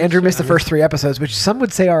 Yeah, Andrew missed the first 3 episodes, which some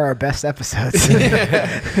would say are our best episodes.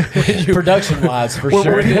 Production wise, for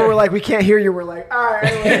When people were like, "We can't hear you," we're like, "All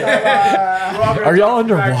right." Are y'all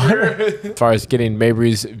underwater? As far as getting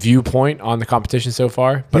Mabry's viewpoint on the competition so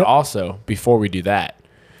far, but Yep. also before we do that,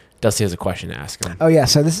 Dusty has a question to ask him. Oh yeah,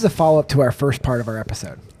 so this is a follow up to our first part of our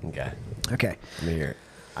episode. Okay. Okay, Let me hear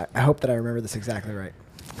it. I hope that I remember this exactly right.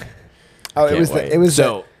 Oh, Can't wait. it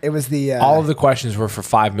was the All of the questions were for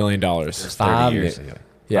 $5 million. 30 years ago.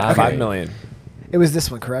 Yeah, Okay. $5 million. it was this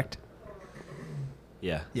one, correct?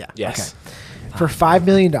 Yeah. Yeah. Yes. Okay. For $5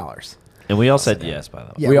 million. And we all said yes, by the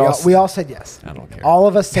way. Yeah, We we all all said yes. I don't care. All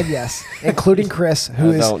of us said yes, including Chris,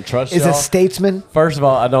 who I is don't trust is a y'all. statesman. First of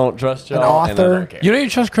all, I don't trust y'all. and I author. don't care. You don't even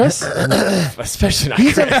trust Chris? Especially not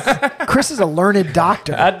He's Chris. Chris is a learned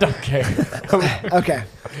doctor. I don't care. Okay.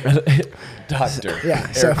 Doctor. Yeah.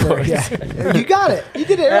 So for, yeah, you got it. You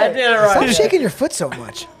did it right. I did it right. Stop shaking your foot so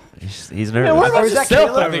much. He's nervous. what about Or is that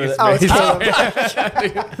yourself Caleb? over there? Oh, it's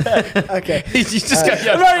Caleb. Okay. You just got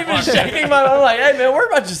I'm not even shaking my. I'm like, hey man, worry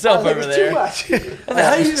about yourself over It's there. too much. I was like,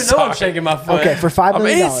 how do you even know I'm shaking my foot? Okay, for $5 I'm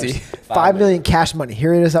million. antsy. $5 million cash money.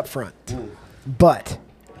 Here it is up front. But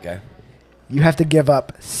Okay. you have to give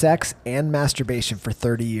up sex and masturbation for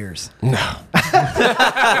 30 years.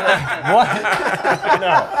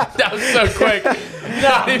 That was so quick.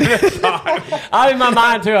 Not even a thought. I'm in my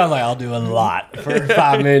mind too. I was like, I'll do a lot for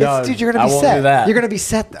 $5 million. Dude, you're gonna I be won't set. do that. You're gonna be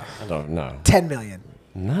set though. I don't know. 10 million.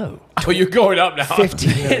 No. Oh, you're going up now. 15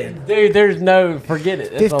 million. Dude, there's no. Forget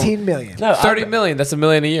it. That's 15 million. No. 30 million. That's $1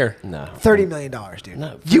 million a year. No. $30 million, dude.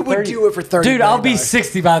 No, for You would 30 do it for 30 Dude, million I'll be dollars.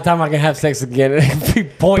 60 by the time I can have sex again. It'd be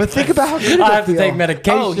pointless. But think about how good I it'll have to feel. take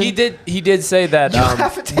medication. Oh, he did say that. You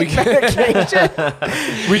have to take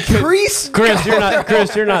medication. Priest. Chris,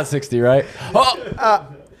 you're not 60, right?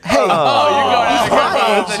 Hey,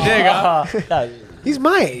 he's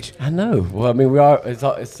my age. I know. Well, I mean, we are.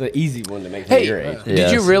 It's the easy one to make Hey, your age.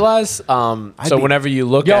 did you realize? So whenever you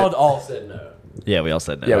look Y'all at, all said no. Yeah, we all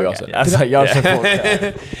said no. Yeah, we all said no. I was like, y'all should full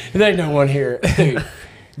time. There ain't no one here.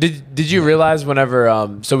 did you realize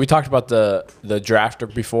whenever? So we talked about the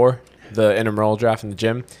draft before, the intramural draft in the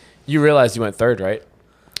gym. You realized you went third, right?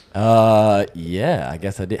 Yeah, I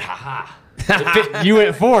guess I did. You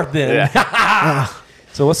went fourth then.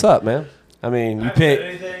 So what's up, man? I mean, you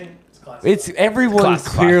pick. It's everyone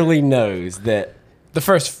Classified. clearly knows that The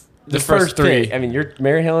first three. pick. I mean,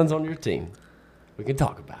 Mary Helen's on your team. We can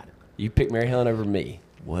talk about it. You pick Mary Helen over me.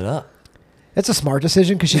 What up? That's a smart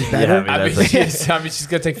decision because she's better. I mean, she's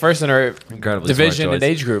gonna take first in her Incredibly division smart and choice.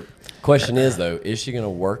 age group. Question is though, is she going to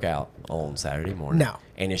work out on Saturday morning? No.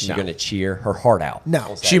 And is she going to cheer her heart out? No.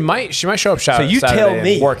 on She might show up. So you Saturday tell and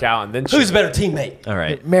me work out and then Who's a better teammate? All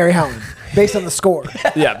right. Mary Helen, based on the score.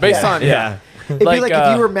 Yeah, based on Yeah. It'd be Like, like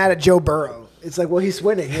if you were mad at Joe Burrow. It's like, well, he's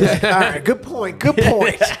winning. You're like, all right, good point.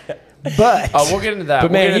 But Oh, we'll get into that. But,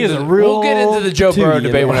 We'll man, get he is into a We'll get into the Joe real Burrow two, you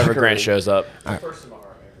debate know. whenever Grant shows up. I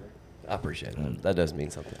appreciate it. That does mean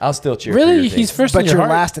something. I'll still cheer. Really, for your he's team. first in but your you're heart.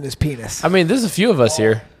 last in his penis. I mean, there's a few of us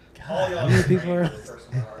here. How many people are?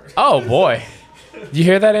 Oh boy, you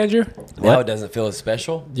hear that, Andrew? Now it doesn't feel as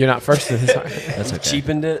special. You're not first in his heart. That's okay.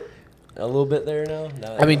 Cheapened it a little bit there now.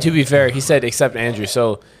 I mean, to be fair, he said except Andrew.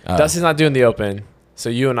 So Dustin's not doing the open. So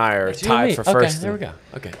you and I are It's you and tied me. for Okay, first. there we go.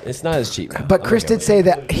 Okay, it's not as cheap. Now. But I'm Chris okay did with say it.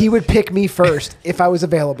 that he would pick me first if I was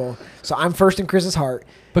available. So I'm first in Chris's heart.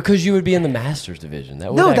 Because you would be in the Masters division.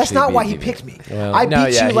 That would No, that's actually not be why a he TV. picked me. Well, I No,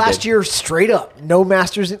 beat yeah, you he last did. year straight up. No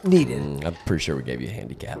masters needed. I'm pretty sure we gave you a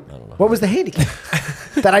handicap. I don't know. What was the handicap?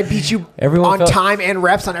 That I beat you Everyone on felt- time and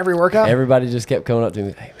reps on every workout? Everybody just kept coming up to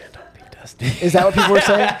me. Hey man, don't beat Dusty. Is that what people were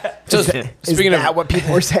saying? So Is speaking that of what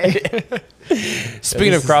people were saying?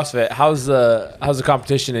 speaking of CrossFit, how's the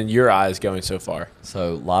competition in your eyes going so far?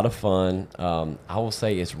 So a lot of fun. I will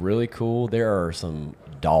say it's really cool. There are some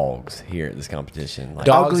dogs here at this competition. Like,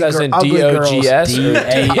 Dogs Ugly as in ugly girls. DOGS or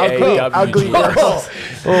Ugly DAWGS? girls.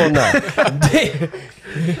 oh no.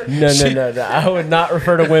 I would not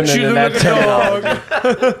refer to women She in look that like a terminology.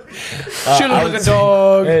 She look like a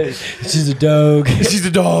dog. Hey, she's a dog. She's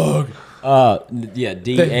a dog. Yeah,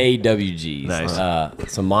 DAWGs.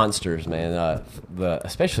 Nice. Some monsters, man.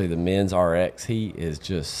 Especially the men's RX, he is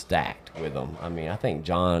just stacked with them. I mean, I think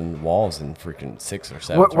John Wall's in freaking 6 or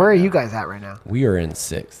 7. Where are you guys at right now? We are in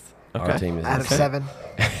 6th. Our team is Out in of 6th. 7?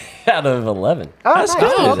 Out of 11. Oh, nice. good.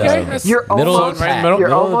 Oh, okay. That's You're middle almost of the pack. middle. You're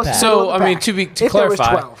Middle of the almost pack. middle So of I the mean, pack. to If there was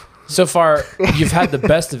clarify, 12. so far you've had the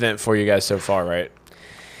best event for you guys so far, right?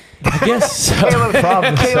 I guess so.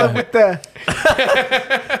 Caleb with the.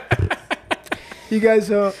 You guys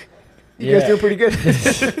doing pretty good.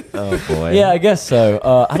 Oh boy. Yeah, I guess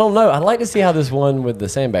so. I don't know. I'd like to see how this one with the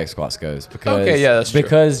sandbag squats goes because Okay, yeah, that's true.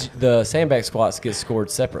 because the sandbag squats get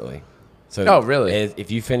scored separately. So Oh, really? If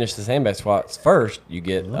you finish the sandbag squats first, you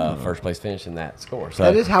get first place finish in that score. So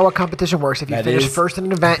That is how a competition works. If you That finish is- first in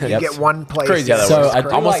an event, you Yep. get one place. Crazy how that so works. I do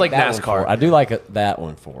Almost like that one NASCAR. I do like that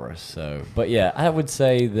one for us. So, but yeah, I would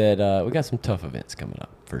say that we got some tough events coming up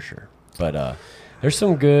for sure. But there's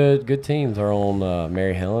some good teams are on.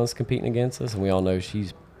 Mary Helen's competing against us, and we all know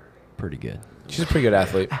she's pretty good. She's a pretty good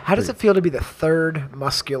athlete. How does it feel to be the third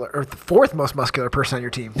muscular or the fourth most muscular person on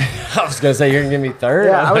your team? I was gonna say you're gonna give me third.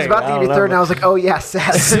 Yeah, I'm I was like, about to give you don't third, and know. I was like, oh yeah,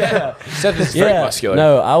 Seth. Seth is very muscular.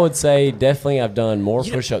 No, I would say definitely I've done more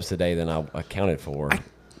push-ups today than I accounted for.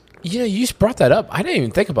 You just brought that up. I didn't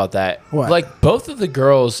even think about that. What? Like, both of the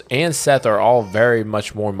girls and Seth are all very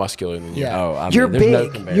much more muscular than you. Yeah. Oh, I mean, you're there's no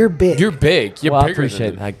big. comparison. you're big. You're big. You're Well, I bigger appreciate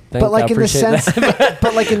than that. but like in the sense,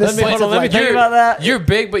 but like in the Let me- sense hold on, of let me like, think about that. You're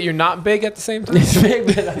big, but you're not big at the same time.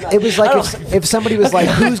 it was like if somebody was like,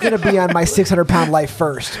 "Who's gonna be on my 600-pound life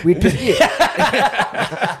first? We'd pick you.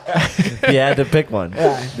 You had to pick one.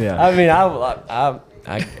 Yeah. I mean,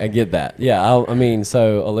 I get that. Yeah, I mean,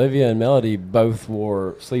 so Olivia and Melody both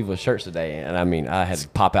wore sleeveless shirts today, and I mean, I had to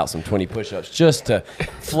pop out some 20 push-ups just to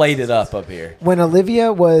flate it up here. When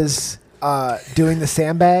Olivia was doing the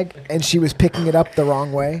sandbag and she was picking it up the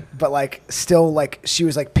wrong way, but like still like she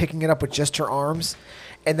was like picking it up with just her arms,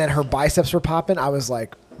 and then her biceps were popping. I was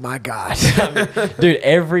like, my God. Dude,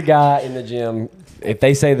 every guy in the gym, if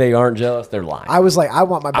they say they aren't jealous, they're lying. I was like, I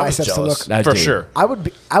want my I was biceps to jealous, look. for Dude. sure. I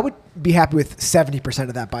would be happy with 70%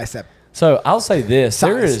 of that bicep. So I'll say this: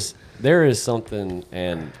 Size. there is something,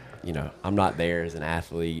 and you know, I'm not there as an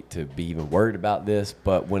athlete to be even worried about this.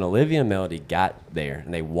 But when Olivia and Melody got there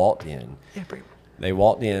and they walked in,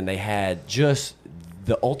 they had just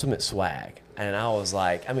the ultimate swag, and I was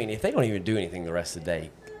like, I mean, if they don't even do anything the rest of the day,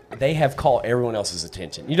 they have caught everyone else's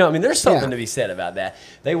attention. You know what I mean? There's something Yeah. to be said about that.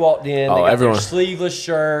 They walked in, Oh, they got everyone. their sleeveless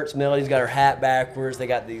shirts. Melody's got her hat backwards. They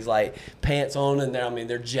got these like pants on, and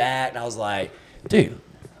they're jacked. And I was like, dude,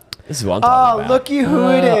 this is what I'm talking Oh, about. looky who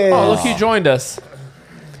it is. Oh, look who joined us.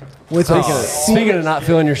 With Speaking of not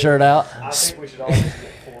filling your shirt out,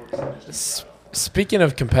 Speaking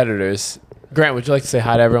of competitors, Grant, would you like to say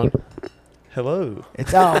hi to everyone? Hello.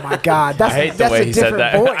 It's oh my God. That's I hate the that's way a he said different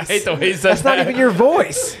that. voice. I hate the way he said That's that. not even your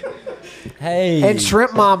voice. hey, And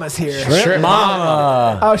Shrimp Mama's here. Shrimp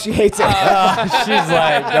Mama. Oh, she hates it. She's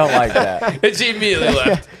like, don't like that. And she immediately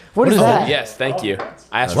left. what is that? Yes, thank you.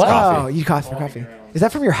 I asked for What? Oh, coffee. you coffee for coffee. Is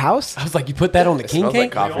that from your house? I was like, you put that on the king smells like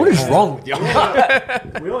cake? coffee. What is wrong with you?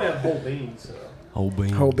 We only have whole beans. So. Whole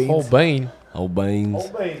beans. Whole beans. Whole bean. Whole beans.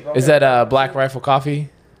 Is that Black Rifle coffee?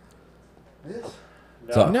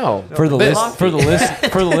 So, No. For the This. list, for the What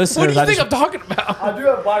do listeners, you I think just, I'm talking about? I do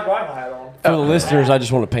have Black Rifle hat on. for the listeners, I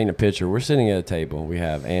just want to paint a picture. We're sitting at a table. We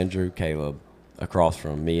have Andrew, Caleb, across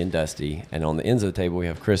from me and Dusty, and on the ends of the table we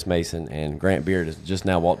have Chris Mason, and Grant Beard has just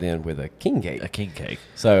now walked in with a king cake. A king cake.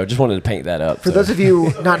 So I just wanted to paint that up. For those of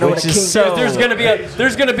you not knowing what a Which king is so- there's gonna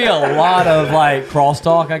be a lot of like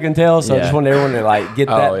crosstalk, I can tell. So I just Yeah. wanted everyone to like get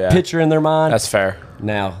that yeah. picture in their mind. That's fair.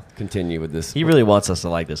 Now continue with this. He really wants us to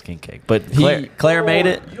like this king cake. But Claire made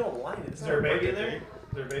it. You don't like it. Is there a baby in there? Is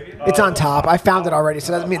there a baby in there? It's on top. I found it already.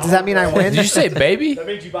 So does that mean I win? Did you say baby? That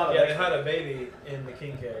means you bought it. Yeah, they had a baby in the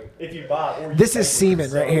king cake. If you bought, or you This is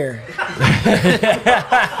semen right here.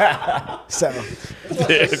 So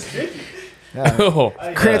Oh.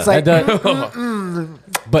 Grant's That like, does-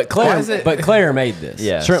 But Why is it- Claire made this.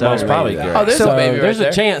 Yeah, Shrimp so Mama it's made probably this. good. Oh, there's So a baby right There's there.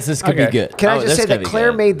 a chance this could Okay. be good. can I Oh, just this say gotta that be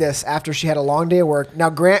Claire good. made this after she had a long day of work. Now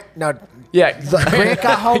Grant Yeah.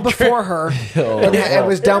 got home before her and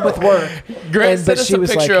was done with work. Grant And- sent but us she a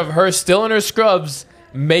was picture like- of her still in her scrubs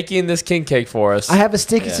making this king cake for us. I have a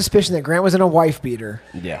stinky suspicion that Grant was in a wife beater.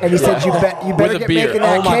 Yeah. And he said, you better With a get beater. making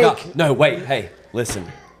that Oh my cake. God. No, wait. Hey, listen.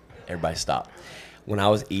 Everybody stop. When I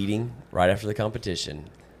was eating right after the competition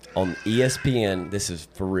on ESPN, this is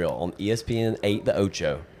for real, on ESPN 8, the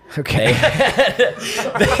Ocho, Okay.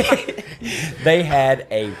 they had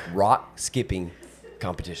a rock skipping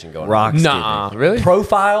competition going Rock on. Nah, really?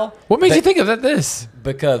 Profile. What made they- you think of this?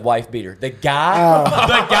 Because wife beater. The guy,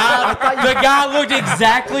 the guy looked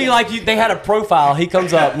exactly like you. They had a profile. He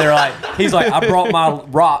comes up and he's like, I brought my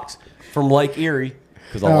rocks from Lake Erie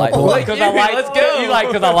because I like, Lake because I Erie, like, let's go.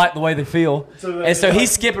 because I like the way they feel. And so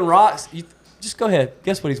he's skipping rocks. Just go ahead.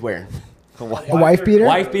 Guess what he's wearing? A wife beater?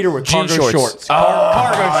 Wife beater with Jean cargo shorts. shorts.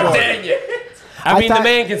 Cargo shorts. Dang it. I mean, thought- the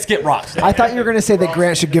man can skip rocks. I thought you were going to say that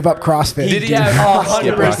Grant should give up CrossFit. Did he have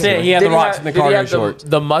 100%. He had Did the rocks have- and the did he cargo have shorts.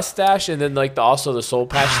 the mustache and then like also the soul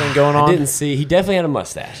patch thing going I on? didn't see. He definitely had a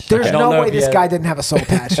mustache. There's I don't no know way if he this had- guy didn't have a soul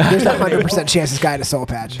patch. There's a 100% chance this guy had a soul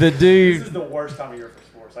patch. The This dude, is the worst time of year for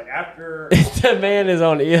sports. Like after the man is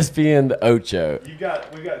on ESPN, the Ocho. we've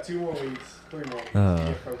got 2 more weeks, 3 more weeks. to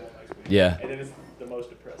get Pro Bowl next week. Yeah. And it is the most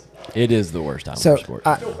depressing. It is the worst time So, for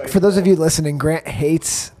sports. for those of you listening, Grant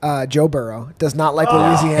hates Joe Burrow. Does not like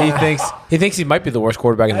Louisiana. He thinks he might be the worst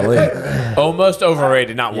quarterback in the league. Oh, most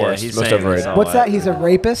overrated, not Yeah, worst. he's Most saying overrated. he's What's that? He's a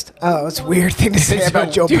rapist? Oh, it's a weird thing to say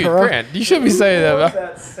about Joe Dude, Burrow. Grant, you shouldn't be saying that. About,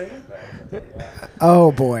 That same thing.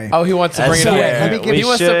 Oh boy. oh, he wants to bring it That's up. fair. Let me give- He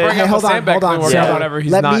wants to should- bring Hey, up hold a on, sandbag hold on. work hold on. whenever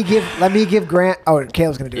he's let not. me give Grant. Oh,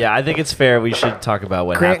 Caleb's gonna do it. Yeah, I think it's fair. We should talk about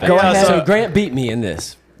what Grant, happened. go ahead. So Grant beat me in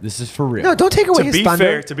this. This is for real. No, don't take away his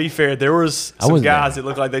thunder. To be fair, there was I some was guys there. that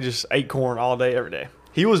looked like they just ate corn all day, every day.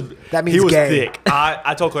 He was That means he was gay. thick.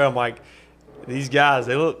 I told Claire, I'm like, these guys,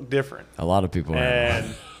 they look different. A lot of people. Have.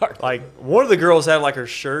 And like one of the girls had like her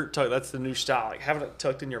shirt tucked. That's the new style, like having it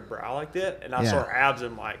tucked in your brow like that. And I saw Yeah. her abs,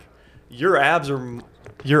 and I'm like, your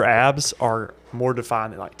abs are more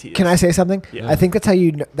defined than like Tia's. Can I say something? Yeah. I think that's how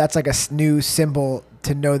you. That's like a new symbol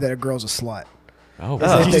to know that a girl's a slut. Oh,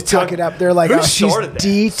 Is if they tuck it up. They're like, Who oh, she's started that?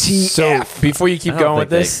 DTF. So before you keep going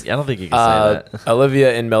with this, I don't think you can say that.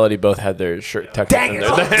 Olivia and Melody both had their shirt tucked Dang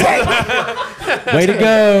up it! in there. Dang it. way to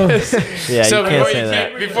go. Yeah, So you can't say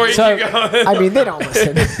that. before you So- keep going. I mean, they don't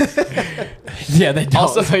listen. Yeah, they don't.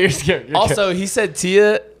 Also- so you're scared. You're Also, he said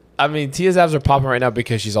Tia's abs are popping right now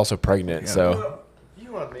because she's also pregnant. So You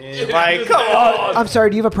know what I mean? Like, come on. I'm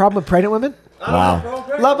sorry. Do you have a problem with pregnant women? wow.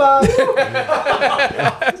 Love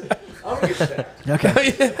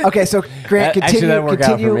Okay. Okay. So Grant, Actually, that'd work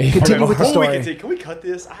out for me. continue with the Before we story. continue, can we cut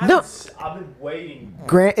this? No. I've been waiting.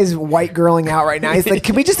 Grant is white girling out right now. He's like,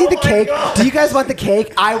 "Can we just eat the cake? Do you guys want the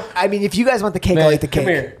cake? I mean, if you guys want the cake, I'll Man, eat the cake."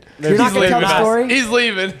 come here. You're not gonna tell the story. He's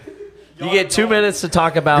leaving. You get 2 minutes to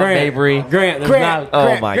talk about Grant, Mabry. Grant, there's Grant, not. Oh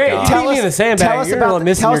Grant, my Grant, God. you Tell beat me in us- the sandbag. tell us You're about the-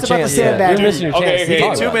 missing tell your us about the chance. sandbag. You're missing your Okay, chance. okay, to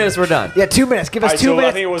talk 2 about it. minutes, we're done. Yeah, 2 minutes. Give us All right, 2 so I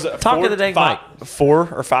minutes. think it was Talk four, to the dang five, 4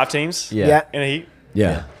 or 5 teams. Yeah. In a heat.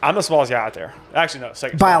 Yeah. I'm the smallest guy out there. Actually, no,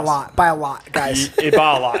 second. By a smallest. lot, guys. By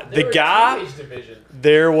a lot. The guy,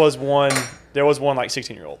 there was one like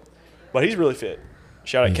 16-year-old, but he's really fit.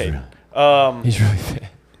 Shout out Kate. He's really fit.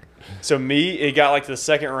 So it got like to the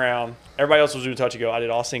second round. Everybody else was doing touch and go. I did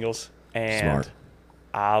all singles, and Smart.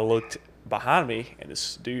 I looked behind me, and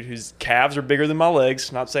this dude whose calves are bigger than my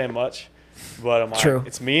legs. Not saying much, but I'm like, True.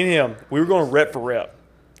 it's me and him. We were going rep for rep,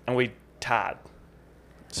 and we tied.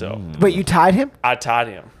 So Wait, you tied him? I tied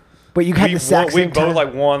him. But you had We the exact won, we same both time.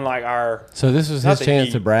 like won like our. So this was Not his the chance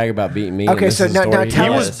heat. to brag about beating me. Okay, and this so is the now story tell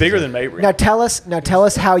He has. was bigger than Mabry. Now tell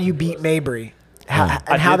us how you beat Mabry. I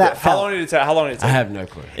And how did that How long felt. did it take? How long did it take? I have no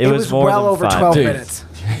clue. It was more well than over 5. 12 Dude. minutes.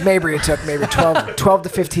 Mabry, it took maybe 12 to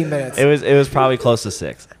 15 minutes. It was probably close to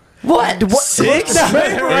 6. What? 6?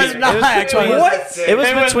 It was not actually. It was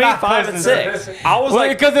between 5 and 6. I was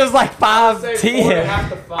like, Because it was like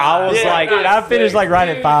 5:10. I was like, Dude, I finished like right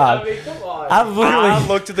at 5. I I literally.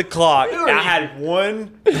 looked at the clock. I had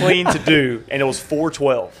one clean to do, and it was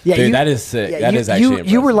 4:12. Yeah, Dude, that is sick. yeah, That you, is actually you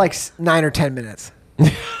impressive. were like 9 or 10 minutes.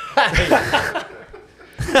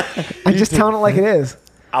 I'm just telling it like it is.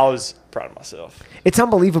 I was proud of myself. It's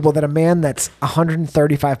unbelievable that a man that's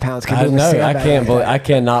 135 pounds can I do a know. I sandbag can't like believe. that. I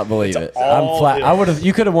cannot believe it. all I'm flat. this. I would have.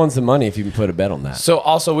 You could have won some money if you put a bet on that. So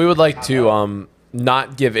also we would like to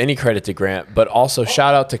not give any credit to Grant, but also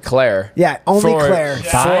shout out to Claire. Yeah, only Claire.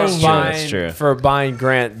 That's true. For buying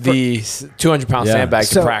Grant the 200-pound Yeah. sandbag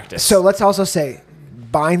to practice. So let's also say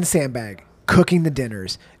buying the sandbag, cooking the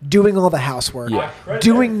dinners, doing all the housework,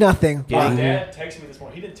 doing nothing. My dad texted me this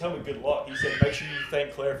morning. He didn't tell me good luck. He said, make sure you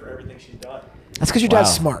thank Claire for everything she's done. That's because your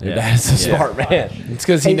dad's smart. Your dad's a Yeah. smart man. it's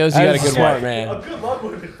because he knows you got a good smart wife. man. Good luck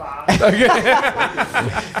would have been fine.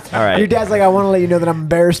 All right. Your dad's like, I want to let you know that I'm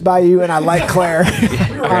embarrassed by you and I like Claire.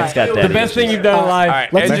 Grant's got The daddy best thing issues. you've done in life. All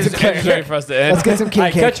right, Let's Ed's get some just ready for us to end. Let's get some king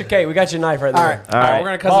Hey, cake. cut your cake. We got your knife right there. All right. All All right, right. we're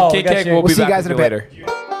gonna cut Paul, some we cake. got you. We'll We'll be see you back guys with in a you bit.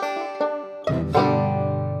 later.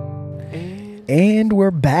 And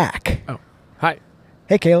we're back. Oh, hi.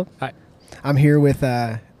 Hey, Caleb. Hi. I'm here with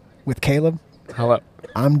Caleb. Hello.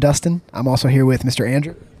 I'm Dustin. I'm also here with Mr.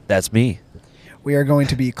 Andrew. That's me. We are going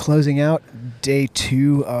to be closing out day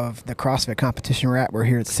 2 of the CrossFit competition we're at. We're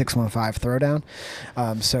here at 615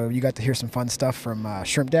 Throwdown. So you got to hear some fun stuff from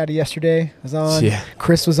Shrimp Daddy yesterday was on. Yeah.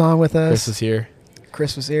 Chris was on with us. Chris is here.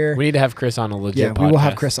 Chris was here. We need to have Chris on a legit yeah, podcast. we will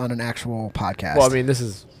have Chris on an actual podcast. Well, I mean, this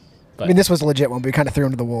is. this was a legit one, but we kind of threw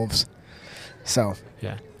him to the wolves. So,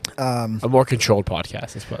 Yeah. A more controlled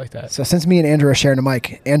podcast. Let's put it like that. so since me and Andrew are sharing a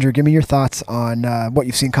mic, Andrew, give me your thoughts on what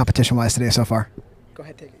you've seen competition-wise today so far. Go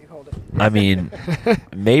ahead, take it. You hold it. I mean,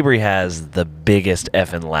 Mabry has the biggest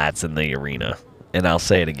effing lats in the arena, and I'll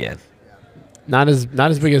say it again. Not as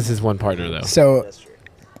big as his one partner though. So,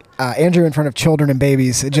 Andrew, in front of children and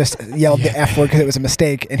babies, just yelled the F word because it was a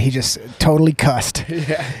mistake, and he just totally cussed.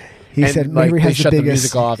 Yeah. He And, said like, Mabry they has the shut biggest. the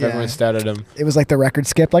music off. yeah. Everyone stared at him. It was like the record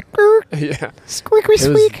skip, like "Grr, Yeah. squeaky It was,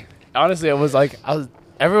 squeak. honestly, it was like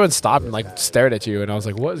everyone stopped and like stared at you, and I was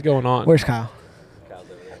like, "What is going on?" Where's Kyle?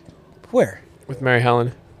 Where? With Mary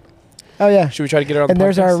Helen? Oh yeah. Should we try to get her on And the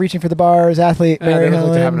there's podcast? our reaching for the bars athlete, Yeah, Mary they look like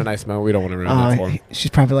Helen. they're having a nice moment. We don't want to ruin that for 'em.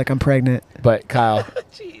 She's probably like, I'm pregnant. But Kyle,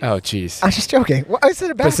 oh jeez. I was just joking. Well, I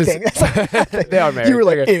said a bad But since- thing. That's not a bad thing. They are married. You were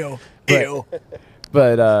like, Okay. ew, But- ew.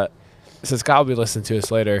 But since Kyle will be listening to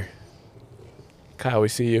us later, Kyle, we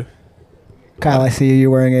see you. Kyle, I see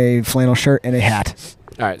you wearing a flannel shirt and a hat.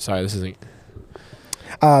 All right, sorry, this isn't.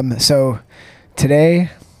 So Today,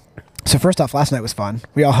 so first off, last night was fun.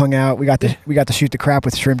 We all hung out. We got to shoot the crap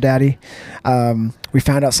with Shrimp Daddy. We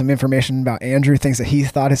found out some information about Andrew, things that he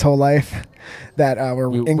thought his whole life that were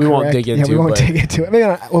incorrect. We won't dig into. Yeah, we won't but dig into it.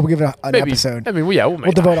 Maybe we'll give it an maybe, episode. I mean,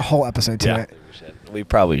 we'll devote a whole episode to Yeah. it. We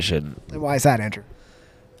probably shouldn't. And why is that, Andrew?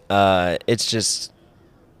 It's just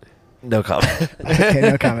no comment. Okay,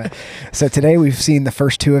 no comment. So today we've seen the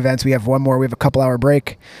first two events. We have one more. We have a couple-hour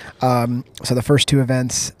break. So the first two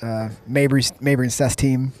events, Mabry and Seth's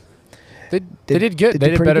team, They did good. They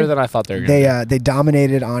did pretty better good. than I thought they were going to. They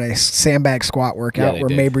dominated on a sandbag squat workout they where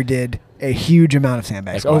did. Mabry did a huge amount of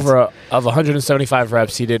sandbag Like squats. of 175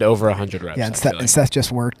 reps, he did over 100 reps. Yeah, I and feel Seth, like. and Seth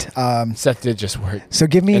just worked. Seth did just work. So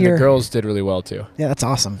give me And your the girls did really well too. Yeah, that's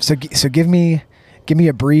awesome. So give me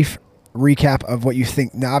a brief recap of what you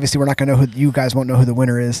think. Now, obviously, we're not going to know who you guys won't know who the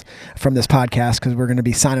winner is from this podcast because we're going to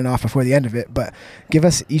be signing off before the end of it. But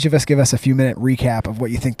each of us give us a few minute recap of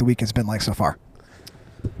what you think the week has been like so far.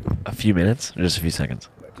 A few minutes, or just a few seconds.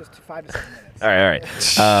 Just 5 to 7 minutes. All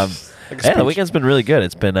right. Yeah, the weekend's been really good.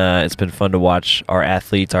 It's been fun to watch our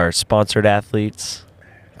athletes, our sponsored athletes.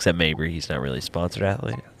 Except Mabry, he's not really a sponsored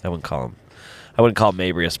athlete. I wouldn't call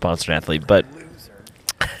Mabry a sponsored athlete,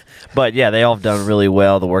 but yeah, they all have done really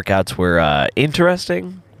well. The workouts were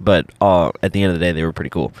interesting, but at the end of the day, they were pretty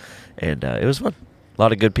cool, and it was fun. A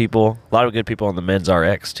lot of good people on the men's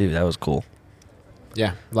RX too. That was cool.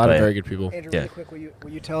 Yeah, a lot of But- very good people. Andrew, Yeah. really quick,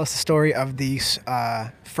 will you tell us the story of the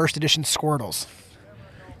first edition Squirtles?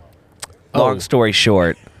 Long story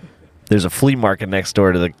short, there's a flea market next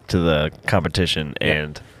door to the competition,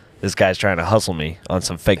 and this guy's trying to hustle me on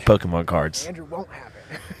some fake Pokemon cards. Andrew won't have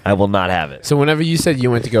it. I will not have it. So whenever you said you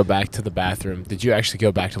went to go back to the bathroom, did you actually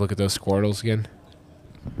go back to look at those Squirtles again?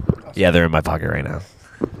 Yeah, they're in my pocket right now.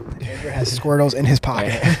 Andrew has Squirtles in his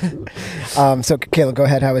pocket. So Caleb, go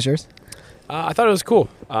ahead. How was yours? I thought it was cool.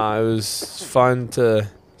 It was fun to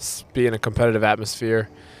be in a competitive atmosphere,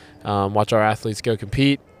 watch our athletes go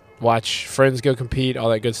compete, watch friends go compete, all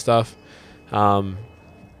that good stuff.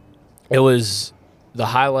 It was the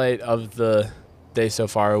highlight of the day so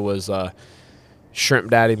far was Shrimp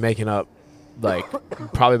Daddy making up like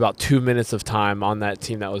probably about 2 minutes of time on that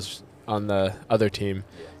team that was on the other team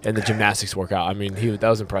in the gymnastics workout. I mean, that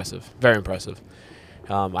was impressive, very impressive.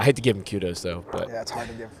 I hate to give him kudos though, but Yeah, it's hard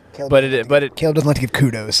to give. Caleb doesn't like to give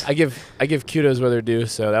kudos. I give kudos where they're due,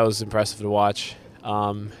 so that was impressive to watch.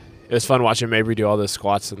 It was fun watching Mabry do all those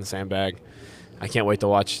squats in the sandbag. I can't wait to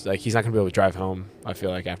watch. Like, he's not gonna be able to drive home, I feel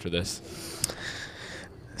like, after this.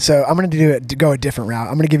 So I'm going to go a different route.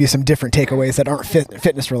 I'm going to give you some different takeaways that aren't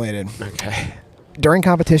fitness related. Okay. During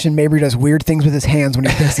competition, Mabry does weird things with his hands when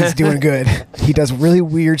he thinks he's doing good. He does really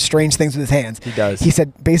weird, strange things with his hands. He does. He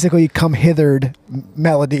said basically come hithered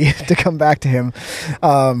melody to come back to him.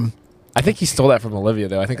 I think he stole that from Olivia,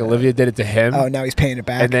 though. I think Olivia did it to him. Oh, now he's paying it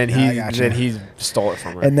back. and then I gotcha. he stole it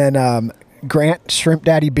from her. And then Grant Shrimp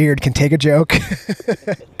Daddy Beard can take a joke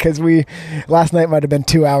because last night might have been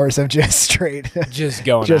 2 hours of just straight just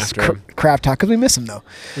going just after him. crap talk because we miss him though.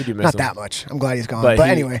 We do miss Not him. that much. I'm glad he's gone. But But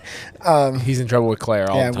he- anyway, He's in trouble with Claire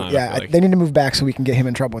all yeah, the time. I yeah. feel like. They need to move back so we can get him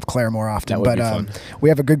in trouble with Claire more often. That would But be fun. we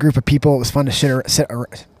have a good group of people. It was fun to sit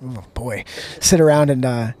around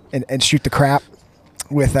and shoot the crap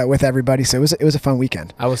with everybody. So it was a fun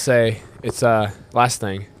weekend. I will say it's last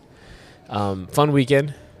thing. Fun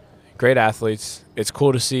weekend, great athletes. It's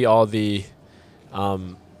cool to see all the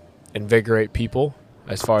invigorate people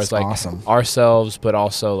as far as It's like awesome. ourselves, but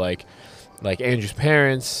also like Andrew's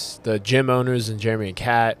parents, the gym owners, and Jeremy and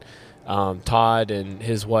Kat, Todd and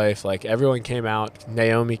his wife. Like everyone came out.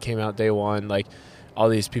 Naomi came out day one. Like all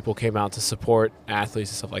these people came out to support athletes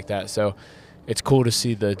and stuff like that. So it's cool to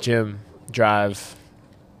see the gym drive.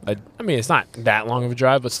 I mean, it's not that long of a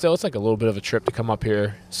drive, but still, it's like a little bit of a trip to come up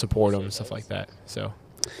here, support them, and stuff like that. So,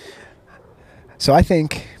 So I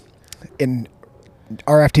think in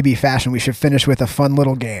RFTB fashion, we should finish with a fun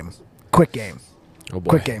little game, quick game. oh boy.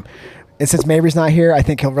 Quick game. And since Mabry's not here, I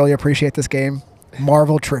think he'll really appreciate this game.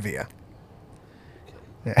 Marvel trivia.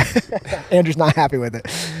 Yeah. Andrew's not happy with it.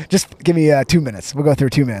 Just give me 2 minutes. We'll go through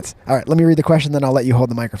 2 minutes. All right, let me read the question, then I'll let you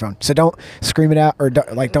hold the microphone. So don't scream it out, or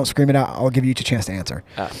don't scream it out. I'll give you each a chance to answer.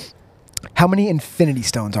 How many Infinity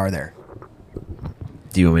Stones are there?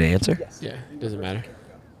 Do you want me to answer? Yeah, doesn't matter.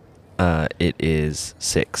 It is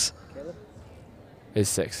 6. It's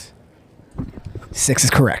 6. 6 is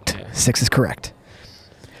correct. Yeah. 6 is correct.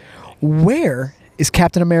 Where is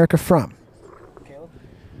Captain America from?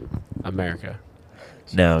 America.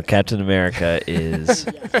 No, Captain America is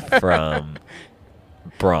from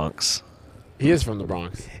Bronx. He is from the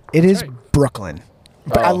Bronx. It is right. Brooklyn.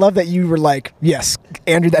 But I love that you were like, yes,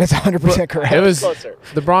 Andrew, that is 100% correct. It was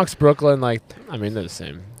the Bronx, Brooklyn. Like, I mean, they're the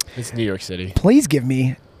same. It's New York City. Please give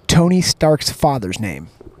me Tony Stark's father's name.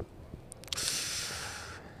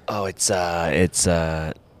 Oh, it's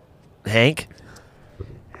Hank.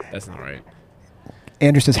 That's not right.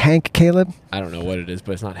 Andrew says Hank. Caleb. I don't know what it is,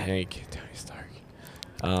 but it's not Hank. Tony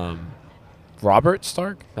Stark. Robert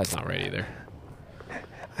Stark? That's not right either.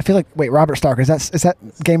 I feel like Robert Stark is that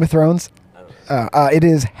Game of Thrones? It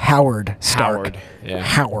is Howard Stark. Howard. Yeah.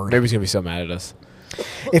 Howard. Maybe he's gonna be so mad at us.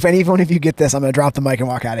 If any one of you get this, I'm gonna drop the mic and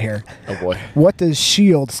walk out of here. Oh boy. What does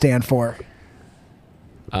SHIELD stand for?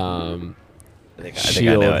 I think I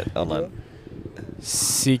Shield. know it. Hold on.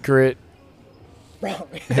 Secret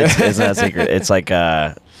It's not secret. It's like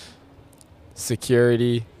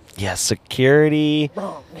security. yeah, security.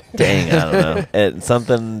 Dang, I don't know.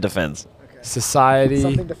 Something defense. Society.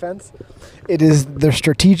 Something defense. It is the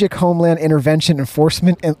Strategic Homeland Intervention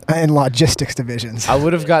Enforcement and Logistics Divisions. I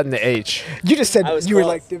would have gotten the H. You just said I was you were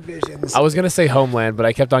close. like divisions. I was gonna say Homeland, but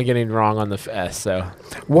I kept on getting wrong on the S. So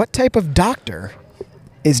What type of doctor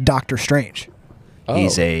is Doctor Strange?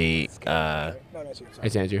 He's a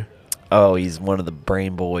It's Andrew. he's one of the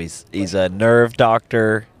brain boys. He's a nerve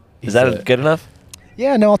doctor. He's Is that a- good enough?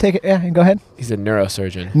 Yeah, no, I'll take it. Yeah, go ahead. He's a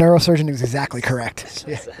neurosurgeon. Neurosurgeon is exactly correct.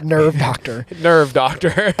 Yeah. Nerve doctor. Nerve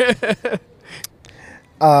doctor.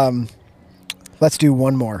 Let's do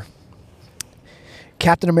one more.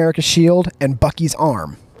 Captain America's shield and Bucky's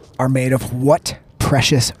arm are made of what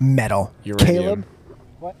precious metal? Uranium. Caleb?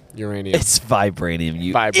 Uranium. It's vibranium.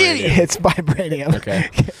 You Vibranium. It's vibranium. Okay.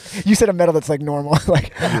 You said a metal that's like normal.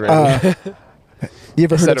 Like, Uranium. you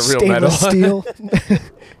ever I heard of said a real metal. stainless steel?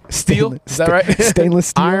 Steel? Is that right? Stainless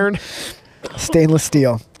steel. Iron. Stainless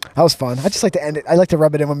steel. That was fun. I just like to end it. I like to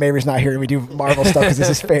rub it in when Mabry's not here and we do Marvel stuff because it's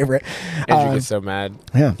his favorite. Andrew gets so mad.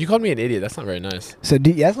 Yeah. You called me an idiot. That's not very nice. So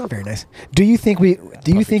yeah, that's not very nice. Do you think we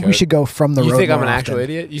coat. should go from the road? You think I'm more an actual often?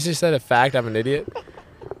 idiot? You just said a fact. I'm an idiot.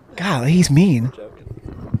 God, he's mean.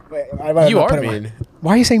 Wait, You are mean.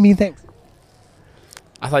 Why are you saying mean things?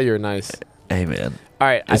 I thought you were nice. Hey man. All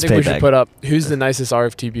right. I It's think we should payback. put up who's the nicest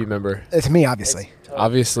RFTB member. It's me, obviously.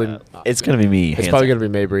 Obviously, It's gonna be me. it's hands probably up. gonna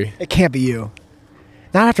be Mabry. It can't be you.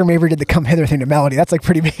 Not after Mabry did the come hither thing to Melody. That's like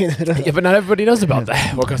pretty mean. Yeah, but not everybody knows about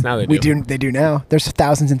that. Well, because now they do. They do now. There's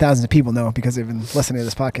thousands and thousands of people know because they've been listening to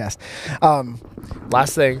this podcast.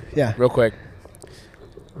 Last thing, Yeah. real quick.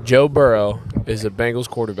 Joe Burrow is a Bengals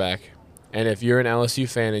quarterback, and if you're an LSU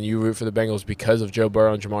fan and you root for the Bengals because of Joe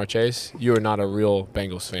Burrow and Jamar Chase, you are not a real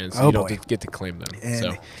Bengals fan, so Oh, you don't boy. get to claim them. And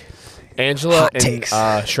So, Angela hot and takes.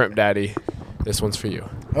 Shrimp Daddy, this one's for you.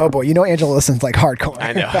 Oh boy, you know Angela listens like hardcore.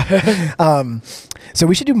 I know. So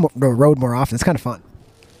we should do the road more often. It's kind of fun.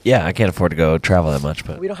 Yeah, I can't afford to go travel that much,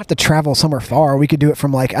 but We don't have to travel somewhere far. We could do it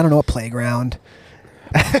from like I don't know a playground.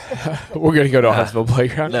 We're gonna go to a Huntsville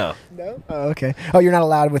playground. no. No. Oh, okay. Oh, you're not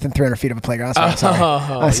allowed within 300 feet of a playground. That's right. I'm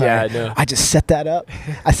sorry. I'm sorry. Yeah, I know. I just set that up.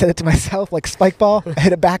 I set it to myself like spike ball.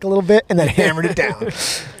 Hit it back a little bit and then hammered it down.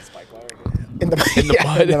 In the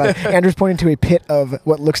mud. in the mud. Andrew's pointing to a pit of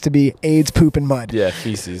what looks to be AIDS poop and mud. Yeah,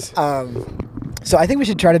 feces. So I think we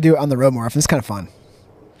should try to do it on the road more often. It's kind of fun.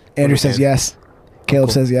 Andrew says can. yes. Caleb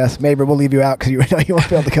Cool. says yes. Maybe we'll leave you out because you know you won't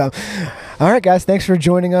be able to come. All right, guys. Thanks for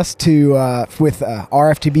joining us to with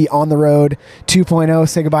RFTB on the road 2.0.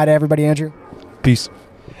 Say goodbye to everybody, Andrew. Peace.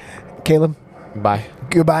 Caleb. Bye.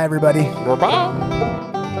 Goodbye, everybody. Bye.